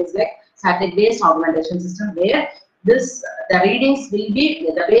point, it is like satellite-based augmentation system where the readings will be,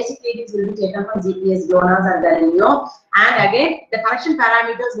 the basic readings will be taken from GPS, GLONASS, and Galileo, and again the correction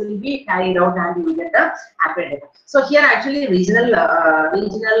parameters will be carried out, and you will get the accurate data. So here actually regional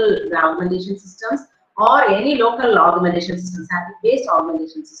augmentation systems or any local augmentation system, satellite-based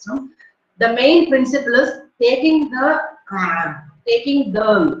augmentation system, the main principle is taking the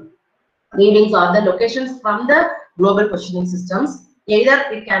readings or the locations from the global positioning systems. Either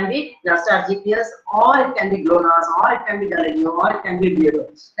it can be NASA GPS, or it can be GLONASS, or it can be Galileo, or it can be bureau.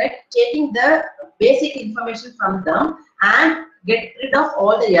 Right? Taking the basic information from them and get rid of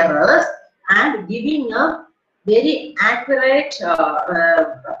all the errors and giving a very accurate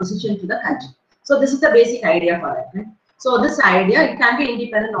position to the country. So this is the basic idea for it. Right? So this idea, it can be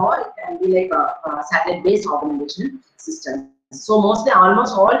independent or it can be like a satellite-based augmentation system. So mostly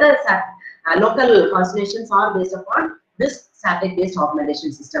almost all the local constellations are based upon this satellite-based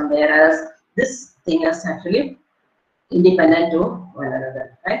augmentation system, whereas this thing is actually independent to one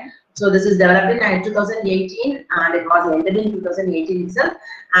another, right? So this is developed in 2018 and it was ended in 2018 itself,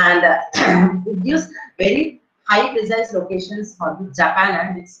 and it gives very high precise locations for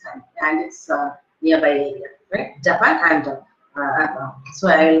Japan and its nearby area, right? Japan and so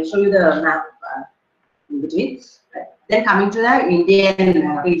I will show you the map in between. Right. Then coming to the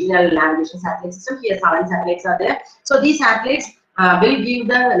Indian regional navigation satellite system, here 7 satellites are there. So these satellites, will give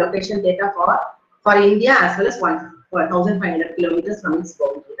the location data for India as well as 1,500 kilometers from its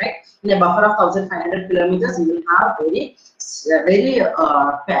boundary, right? In a buffer of 1,500 kilometers, you will have very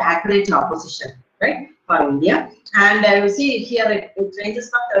accurate position, right, for India. And you see here it ranges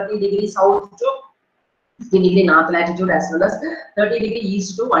from 30 degrees south to 60-degree north latitude as well as 30-degree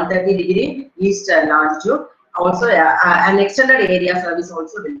east to 130-degree east longitude. Also, an extended area service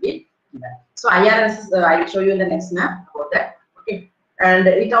also will be given. So IRS, I will show you in the next map about that. Okay, and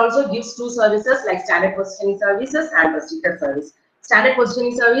it also gives two services like standard positioning services and restricted service. Standard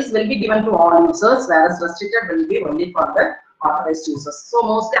positioning service will be given to all users, whereas restricted will be only for the authorized users. So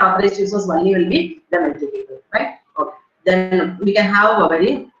mostly authorized users only will be the military people, right? Okay, then we can have a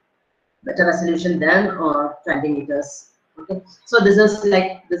very better resolution than 20 meters. Okay, so this is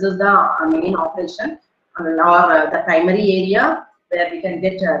the main operation or the primary area where we can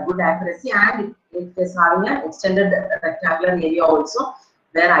get good accuracy, and it is having an extended rectangular area also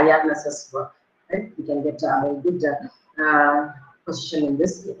where IRNSS work. Right, we can get a very good position in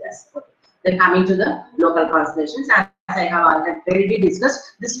this areas. Okay. Then coming to the local constellations, as I have already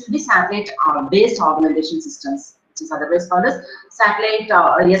discussed, this will be satellite based augmentation systems, which is otherwise called as satellite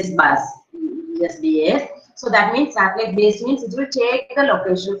SBAS. So that means satellite based means it will take the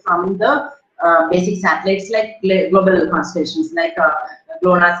location from the basic satellites like global constellations like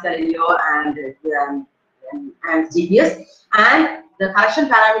GLONASS, Galileo, and GPS, and the correction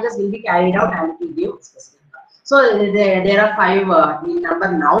parameters will be carried out and it will give specific. So there are 5 in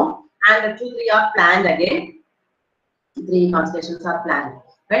number now, and 2, 3 are planned again. 3 constellations are planned,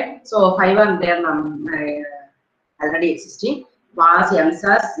 right? So 5 are there already existing: Mars,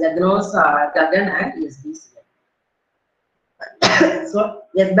 EMSAS, EGNOS, Gagan, and SBC. So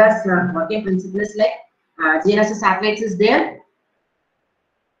SBAS working principle is like GNSS satellites is there,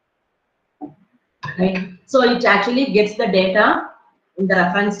 right? So it actually gets the data in the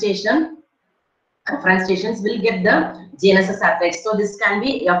reference station. Reference stations will get the GNSS satellites. So this can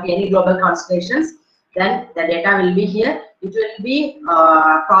be of any global constellations. Then the data will be here. It will be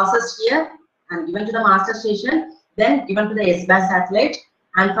processed here and given to the master station. Then given to the SBAS satellite,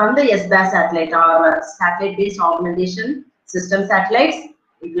 and from the SBAS satellite or satellite-based augmentation system satellites,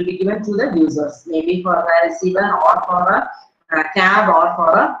 it will be given to the users, maybe for a receiver or for a cab or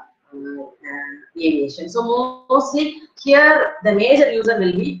for a aviation. So mostly here the major user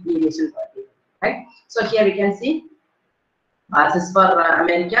will be aviation, right? So here we can see Mars is for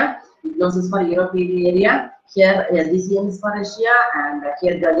America, EGNOS is for European area, here SDCM is for Russia, and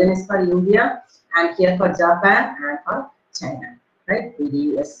here Gagan is for India, and here for Japan and for China, right?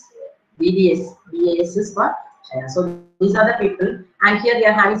 BAS is for China. So these are the people, and here they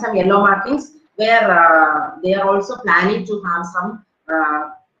are having some yellow markings where they are also planning to have some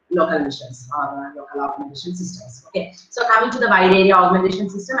local missions or local augmentation systems. Okay, so coming to the wide area augmentation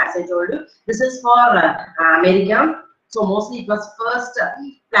system, as I told you, this is for America. So mostly it was first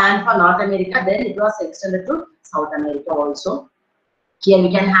planned for North America, then it was extended to South America also. Here we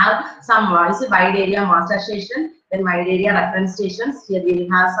can have some wide area master station, then wide area reference stations. Here we will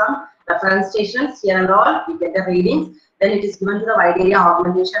have some reference stations here and all. We get the readings. Then it is given to the wide area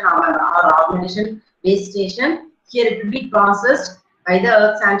augmentation or augmentation base station. Here it will be processed by the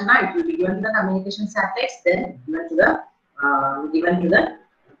Earth's antenna. It will be given to the communication satellites. Then given to the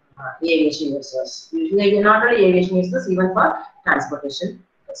aviation users. Usually not only aviation users, even for transportation.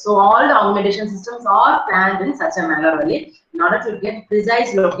 So all the augmentation systems are planned in such a manner only in order to get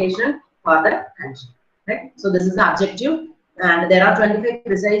precise location for the country. Right? So this is the objective, and there are 25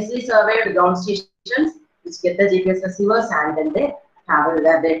 precisely surveyed ground stations which get the GPS receivers, and then they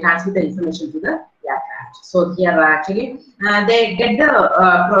transmit the information to the aircraft. So here actually they get the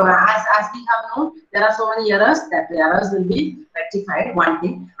as we have known, there are so many errors that the errors will be rectified. One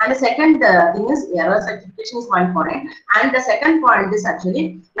thing, and the second thing is error certification is one point, and the second point is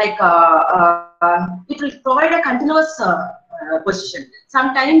actually like it will provide a continuous position.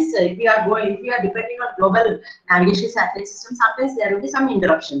 Sometimes if we are depending on global navigation satellite system, sometimes there will be some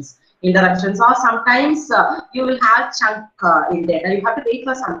interruptions, or sometimes you will have chunk in data. You have to wait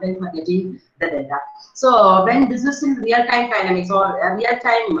for some time for getting the data. So when this is in real-time dynamics or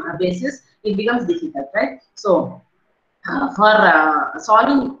real-time basis, it becomes difficult, right? So for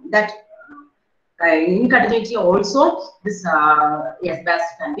solving that incontinuity also, this SBAS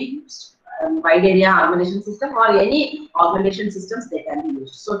can be used. Wide area augmentation system or any augmentation systems, they can be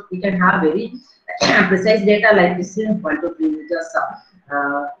used. So we can have very precise data like this in 1 to 3 meters,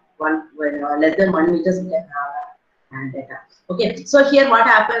 less than 1 meters we can have data. Okay, so here what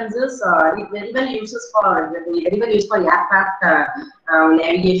happens is it very well used for aircraft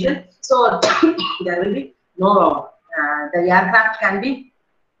navigation. So there will be no the aircraft can be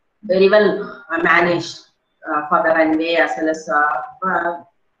very well managed for the runway as well as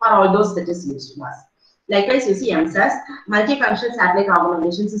for all those that is used to us. Likewise, you see MSAS, multifunction satellite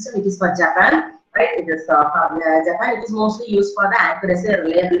augmentation system. It is for Japan, right? It is for Japan. It is mostly used for the accuracy,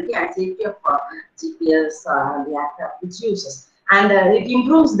 reliability, and safety of GPS the aircraft which uses, and it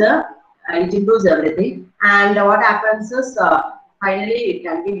improves everything. And what happens is finally it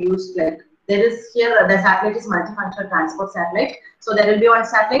can be used like there is here the satellite is multifunctional transport satellite. So there will be one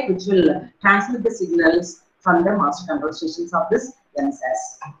satellite which will transmit the signals from the master control stations of this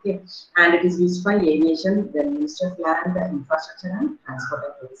MSAS. Okay, and it is used for aviation, the Ministry of Land, Infrastructure and Transport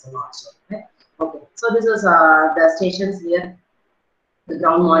and Tourism also. Okay, okay. So this is the stations here. The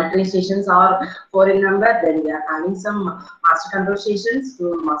ground monitoring stations are 4 in number. Then we are having some master control stations,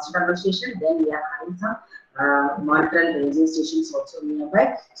 2 master control stations. Then we are having some monitoring ranging stations also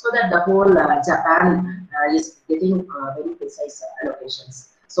nearby, so that the whole Japan is getting very precise allocations.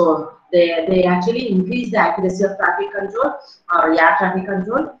 So they actually increase the accuracy of traffic control or air traffic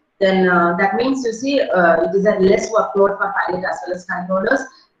control. Then that means you see it is a less workload for pilot as well as controllers.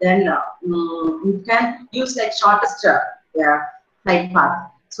 Then you can use like shortest flight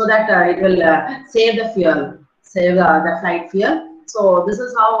path, so that it will save the fuel, save the flight fuel. So this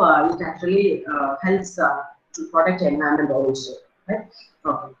is how it actually helps to protect environment also, right?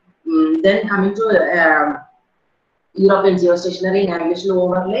 Okay. Then coming to European geostationary navigation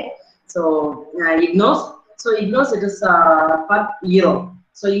overlay. So IGNOS. So IGNOS, it is for Europe.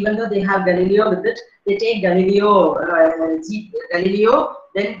 So even though they have Galileo with it, they take Galileo, Galileo,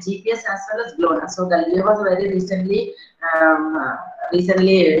 then GPS as well as GLONASS. So Galileo was very recently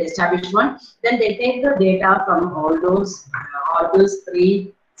established one. Then they take the data from all those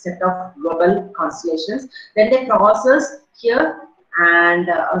 3 set of global constellations. Then they process here, and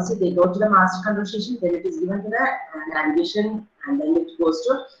also they go to the master control station. Then it is given to the navigation, and then it goes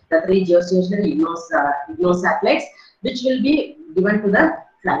to the 3 geostationary IGNOS satellites, which will be given to the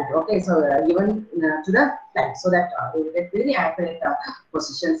flight. Okay, so given to the flight, so that we will get very accurate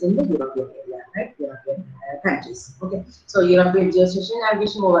positions in the European area, right? European countries. Okay, so European geostationary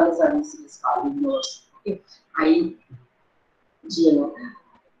navigation overlay service is called IGNOS. Okay, EGNOS.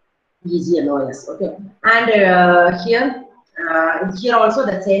 Okay, and here also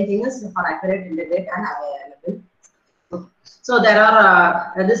the same thing is for accurate, integrate, and available. Okay. So there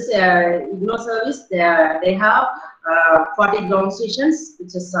are this IGNOS service. They have 40 ground stations,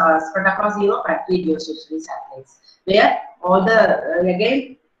 which is spread across Europe, and 3 geostationary satellites, where all the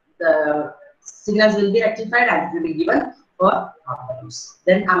again the signals will be rectified and it will be given for use.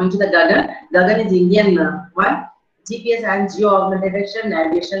 Then coming to the Gagan is Indian one. GPS and geo-augmented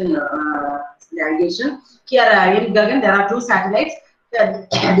navigation. Here in Gagan there are 2 satellites.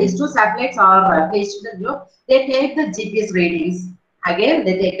 These 2 satellites are placed to the globe. They take the GPS readings. Again,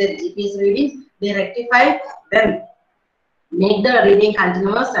 they take the GPS readings. They rectify, then make the reading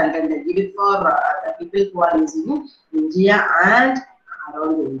continuous, and then they give it for the people who are using India and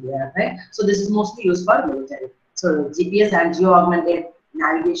around India. Right. So this is mostly used for military. So GPS and geo-augmented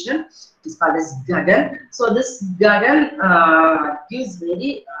navigation is called as Gagan. So this Gagan gives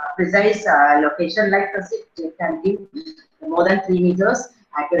very precise location, like it can give more than 3 meters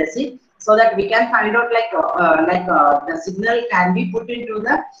accuracy, so that we can find out the signal can be put into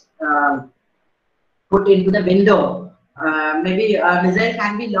the window. Maybe a missile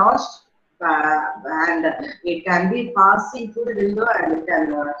can be launched and it can be passing through the window and it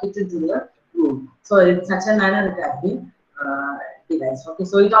can hit into the room. So in such a manner it has been devised. Okay,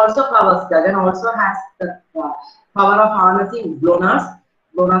 so it also covers Gagan also has the power of harnessing GLONASS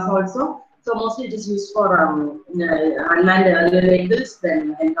also. So mostly it is used for unmanned aerial vehicles,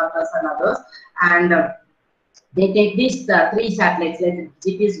 then helicopters and others. And they take these 3 satellites like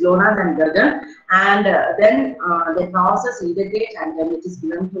GPS, GLONASS and Gagan, and then they process, integrate, and then it is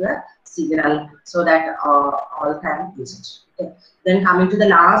given to the signal, so that all can use it. Okay. Then coming to the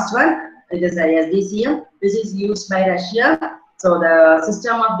last one, it is a SDCM. This is used by Russia. So the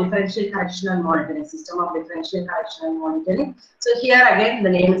system of differential correction and monitoring. So here again the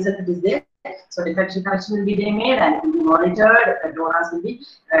name itself it is there. So differential correction will be made and it will be monitored. The GLONASS will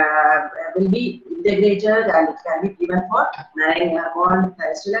be integrated, and it can be given for marine, airborne,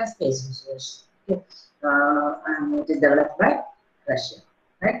 terrestrial, and space research. Okay. And it is developed by Russia,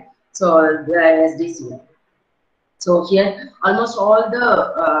 right? So the SDCM. So here almost all the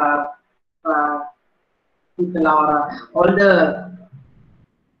people are all the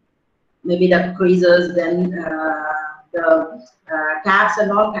maybe the cruisers, then the cabs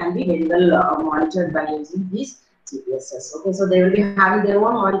and all can be very well monitored by using these. GPSs. Okay, so they will be having their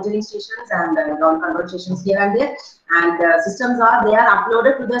own monitoring stations and ground control stations here and there, and systems they are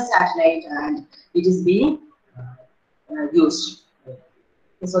uploaded to the satellite and it is being used.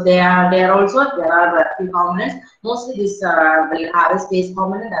 So there are three components. Mostly this will have a space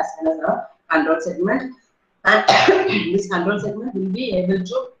component as well as a control segment, and this control segment will be able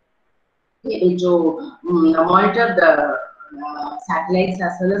to monitor the satellites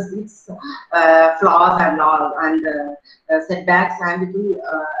as well as its flaws and all and setbacks, and it will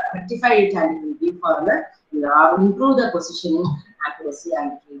rectify it, and it will be further improve the positioning accuracy,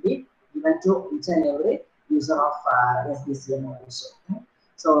 and it will be given to each and every user of SBCM also.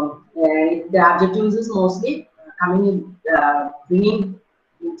 So the objectives is mostly coming in, bringing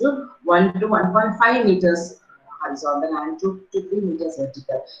into 1 to 1.5 meters horizontal and 2 to 3 meters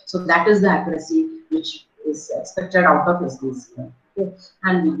vertical. So that is the accuracy which is expected out of SBCM. Okay.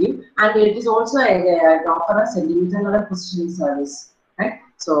 And it is also offer a centimeter level positioning service, right?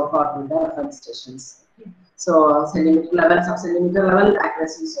 So for the reference stations. Okay. So centimeter level, sub-centimeter level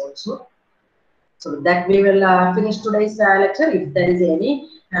accuracies also. So with that we will finish today's lecture. If there is any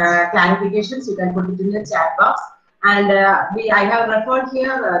clarifications, you can put it in the chat box. And I have referred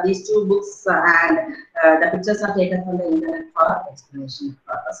here these two books, and the pictures are taken from the internet for explanation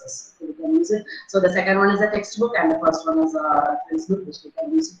purposes. So we can use it. So the second one is a textbook, and the first one is a reference book, which we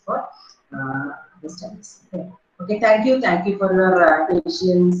can use it for the studies. Okay. Okay. Thank you for your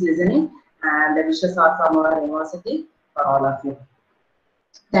patience listening, and the wishes are from our university for all of you.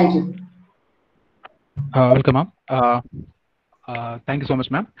 Thank you. Welcome, ma'am. Thank you so much,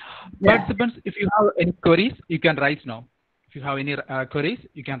 ma'am. Yeah. Participants, if you have any queries, you can write now. If you have any queries,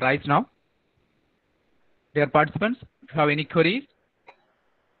 you can write now. Dear participants, if you have any queries,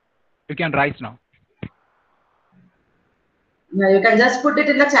 you can write now. No, you can just put it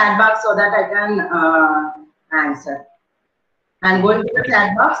in the chat box so that I can answer. I'm going to the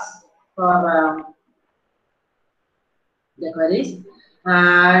chat box for the queries.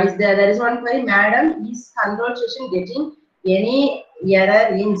 There is one query, madam, is control station getting any error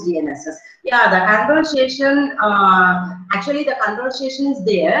in GNSS? Yeah, the control station, actually the control station is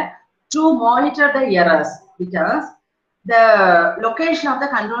there to monitor the errors, because the location of the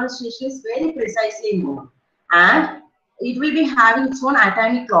control station is very precisely known, and it will be having its own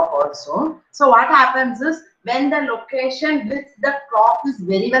atomic clock also. So what happens is, when the location with the clock is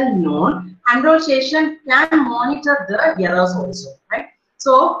very well known, control station can monitor the errors also, right?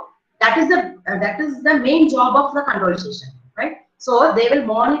 So that is the main job of the control station, right? So they will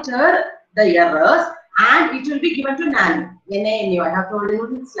monitor the errors, and it will be given to NANU. I have told you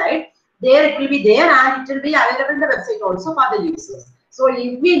in the slide. There it will be there, and it will be available in the website also for the users. So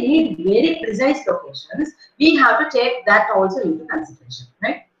if we need very precise locations, we have to take that also into consideration,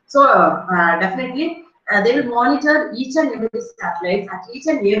 right? So definitely they will monitor each and every satellite at each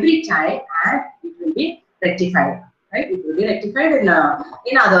and every time, and it will be rectified. Right, it will be rectified in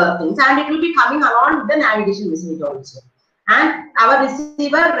other things, and it will be coming along with the navigation message also. And our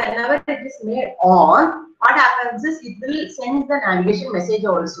receiver, whenever it is made on, what happens is it will send the navigation message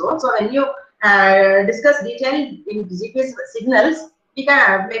also. So when you discuss detail in GPS signals, we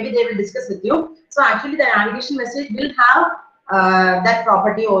can maybe they will discuss with you. So actually, the navigation message will have that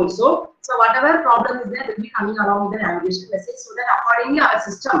property also. So whatever problem is there will be coming along with the navigation message, so that accordingly our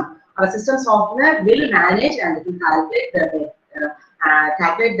system software will manage, and it will calculate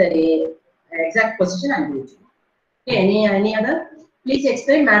the exact position and route. Okay, any other? Please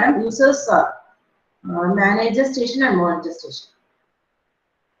explain, madam. Users manage the station and monitor station.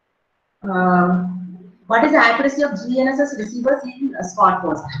 What is the accuracy of GNSS receivers in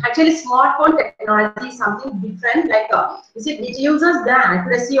smartphones? Actually, smartphone technology is something different. Like it uses the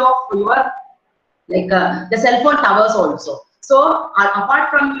accuracy of your the cell phone towers also. So apart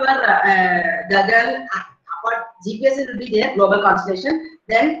from your GPS will be there, global constellation,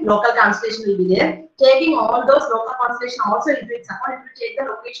 then local constellation will be there. Taking all those local constellation also, it will take the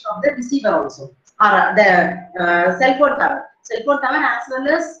location of the receiver also, or the cell phone tower. Cell phone tower, as well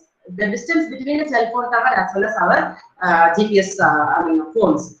as the distance between the cell phone tower as well as our GPS,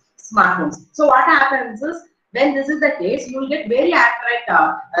 phones, smartphones. So what happens is, when this is the case, you will get very accurate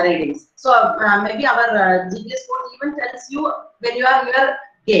readings. So maybe our GPS phone even tells you when you are near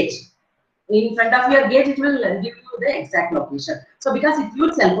gate. In front of your gate, it will give you the exact location. So because it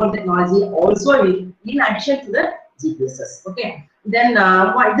uses cell phone technology also in addition to the GPSs. Okay. Then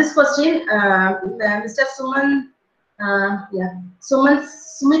this question, Mr. Suman, Suman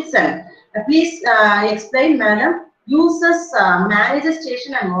Smithson, please explain, madam. Users manage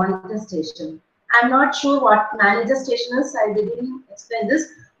station and monitor station. I'm not sure what manager station is. I didn't explain this.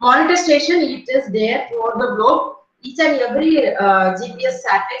 Monitor station, it is there throughout the globe. each and every GPS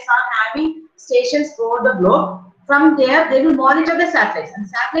satellites are having stations throughout the globe. From there, they will monitor the satellites, and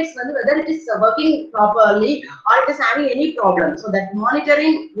satellites whether it is working properly or it is having any problem. So that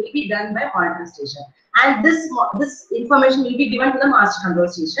monitoring will be done by monitoring station, and this information will be given to the master control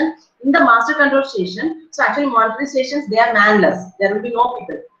station. In the master control station, so actually monitoring stations, they are manless. There will be no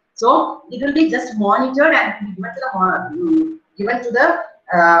people. So it will be just monitored and given to the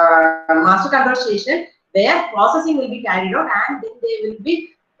master control station, where processing will be carried out, and then they will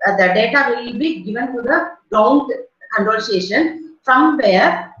be the data will be given to the ground control station, from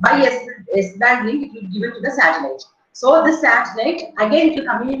where by S-band link it will be given to the satellite. So this satellite again it will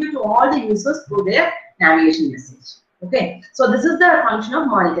communicate to all the users through their navigation message. Okay, so this is the function of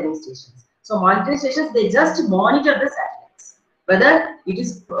monitoring stations. So monitoring stations, they just monitor the satellites, whether it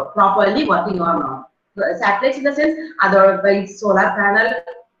is properly working or not. The satellites in the sense, otherwise solar panel,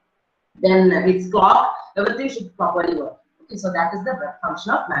 then its clock, everything should properly work. Okay, so that is the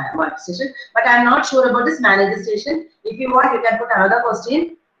function of monitor station. But I am not sure about this manager station. If you want, you can put another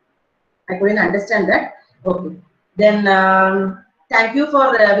question. I couldn't understand that. Okay, then thank you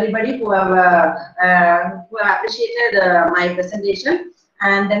for everybody who have appreciated my presentation.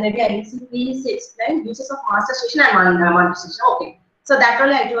 And then maybe I will please explain uses of master station and monitor station. Okay, so that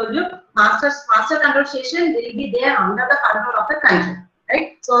only I told you. Master control station will be there under the control of the country,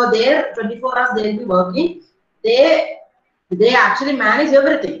 right? So there 24 hours they will be working. They actually manage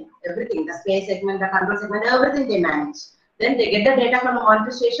everything, the space segment, the control segment, everything they manage. Then they get the data from the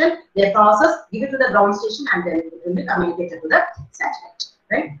monitor station, they process, give it to the ground station, and then it will be communicated to the satellite,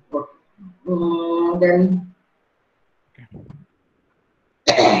 right? Okay. Then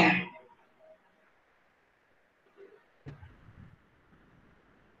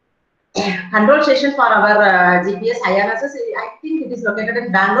control station for our GPS IRSS, I think it is located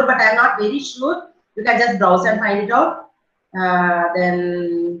in Bangalore, but I am not very sure. You can just browse and find it out.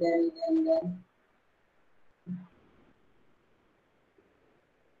 Then.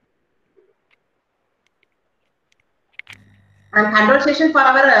 And control station for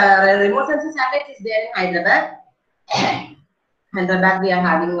our remote sensing satellite is there in Hyderabad. Hyderabad, we are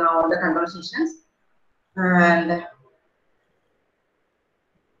having all the control stations. And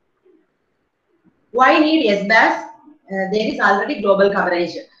why need SBAS? There is already global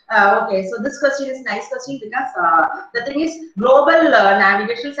coverage. Okay, so this question is nice question because the thing is global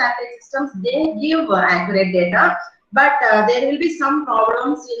navigation satellite systems, they give accurate data, but there will be some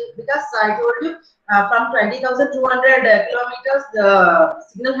problems because I told you from 20,200 kilometers the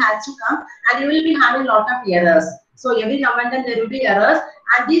signal has to come, and you will be having a lot of errors. So every now and then there will be errors,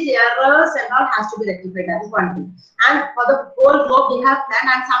 and these errors and all has to be rectified. That is one thing. And for the whole globe we have planned,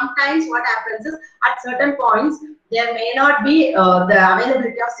 and sometimes what happens is at certain points there may not be the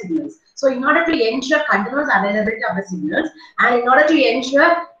availability of signals. So in order to ensure continuous availability of the signals, and in order to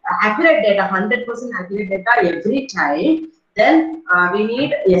ensure accurate data, 100% accurate data every time, then we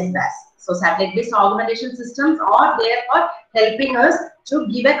need SBAS. So satellite-based augmentation systems are there for helping us to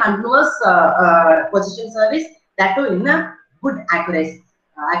give a continuous position service, that too in a good accurate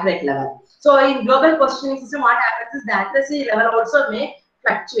level. So in global positioning system, what happens is the accuracy level also may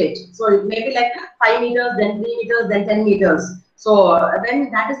fluctuate. So it may be like 5 meters, then 3 meters, then 10 meters. So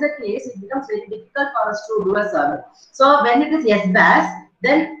when that is the case, it becomes very difficult for us to do a survey. So when it is SBAS,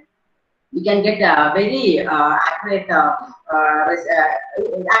 then we can get a very accurate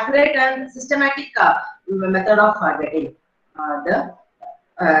and systematic method of getting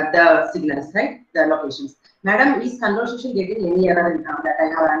the signals, right? The locations. Madam, is conversation getting any error in that I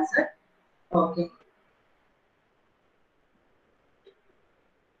have answered? Okay.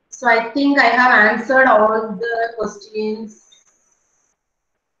 So I think I have answered all the questions.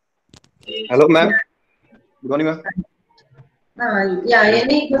 Hello, ma'am. Good morning, ma'am. Yeah,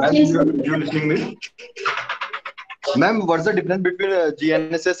 any questions? You listening me? Ma'am, what's the difference between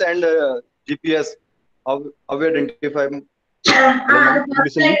GNSS and GPS? How we identify? The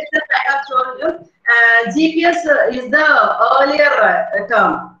first slide is I have told you. GPS is the earlier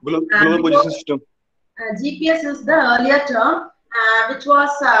term. Global position system. GPS is the earlier term, which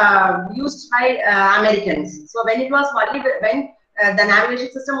was used by Americans. So when it was when the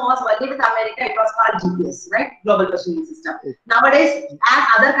navigation system was only with America, it was called GPS, right? Global positioning system. Nowadays, as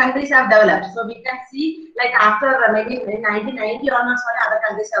other countries have developed, so we can see like after maybe 1990 onwards, other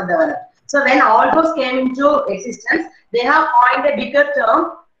countries have developed. So when all those came into existence, they have coined a bigger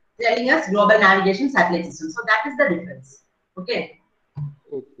term telling us global navigation satellite system. So that is the difference. Okay.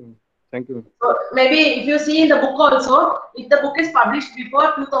 Okay. Thank you. So maybe if you see in the book also, if the book is published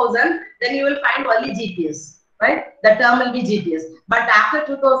before 2000, then you will find only GPS. right? The term will be GPS. But after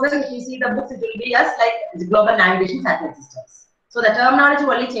 2000, if you see the books, it will be as like global navigation satellite systems. So the terminology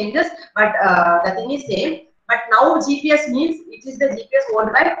only changes, but the thing is same. But now GPS means it is the GPS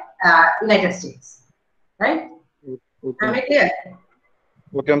owned by United States, right? Okay. Am I clear?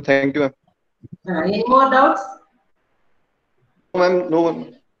 Okay, ma'am. Thank you, ma'am. Any more doubts? No, ma'am. No,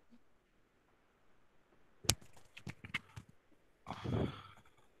 ma'am.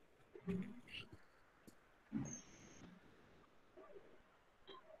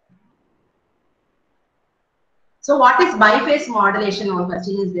 So what is biphase modulation? One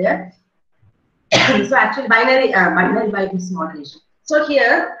question is there. So actually binary bypass modulation. So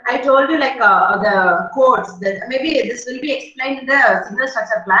here I told you like the codes that maybe this will be explained in the signal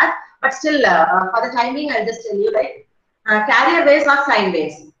structure class, but still for the timing I'll just tell you like carrier waves or sine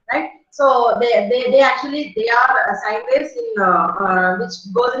waves, right? So they actually they are sine waves in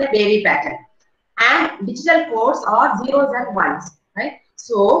which goes in a wavy pattern, and digital codes are zeros and ones, right?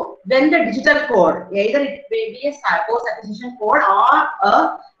 So when the digital code, either it may be a post acquisition code or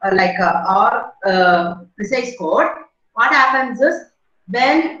a precise code, what happens is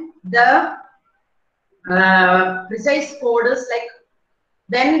when the precise code is like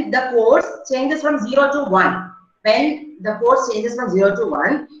when the codes changes from 0 to 1, when the codes changes from 0 to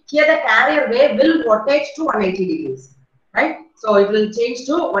 1, here the carrier wave will rotate to 180 degrees, right? So it will change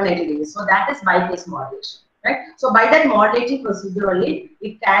to 180 degrees. So that is biphase modulation, right? So by that modulating procedure only,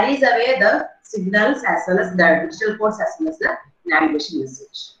 it carries away the signals as well as the digital codes as well as the navigation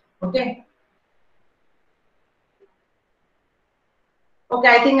message. Okay. Okay,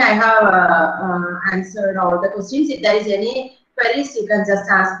 I think I have answered all the questions. If there is any queries, you can just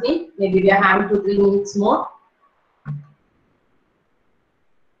ask me. Maybe we are having 2-3 minutes more.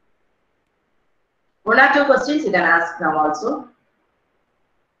 One or two questions you can ask now also.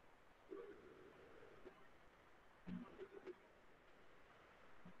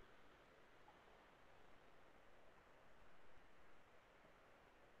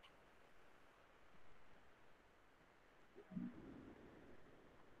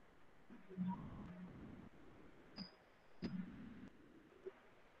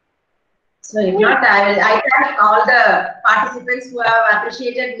 So if not, I thank all the participants who have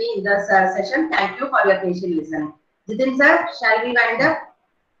appreciated me in this session. Thank you for your patient listening. Jitin sir, shall we wind up?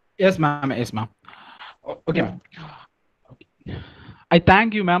 Yes, ma'am. Yes, ma'am. Okay, ma'am. I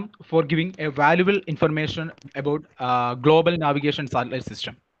thank you, ma'am, for giving a valuable information about global navigation satellite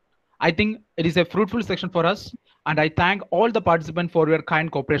system. I think it is a fruitful section for us, and I thank all the participants for your kind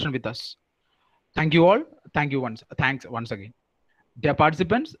cooperation with us. Thank you all. Thank you once. Thanks once again. Dear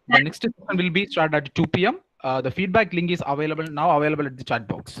participants, the next session will be started at 2 p.m. The feedback link is available at the chat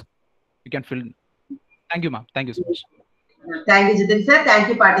box. You can fill. Thank you, ma'am. Thank you so much. Thank you, Jitin sir. Thank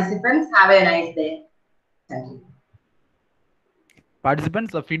you, participants. Have a nice day. Thank you.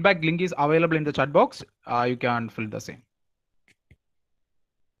 Participants, the feedback link is available in the chat box. You can fill the same.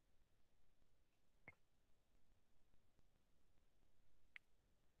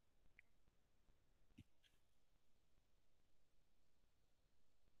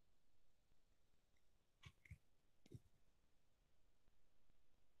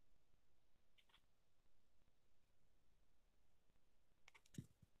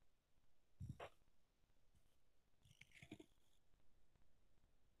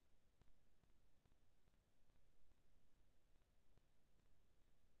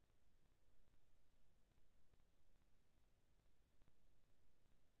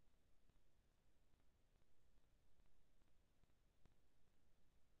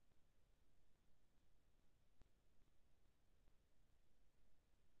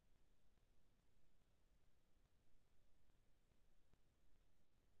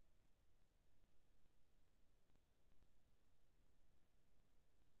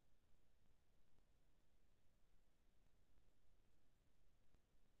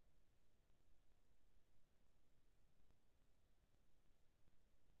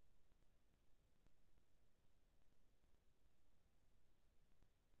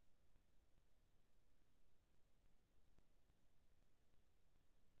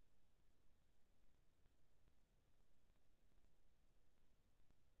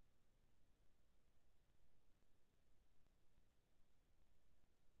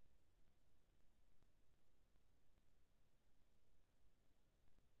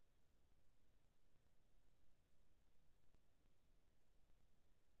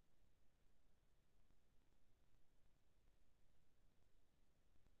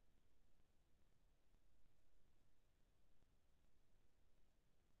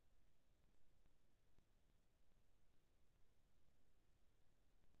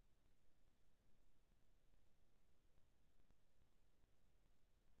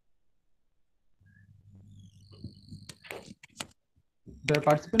 The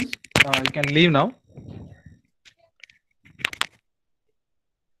participants, You can leave now.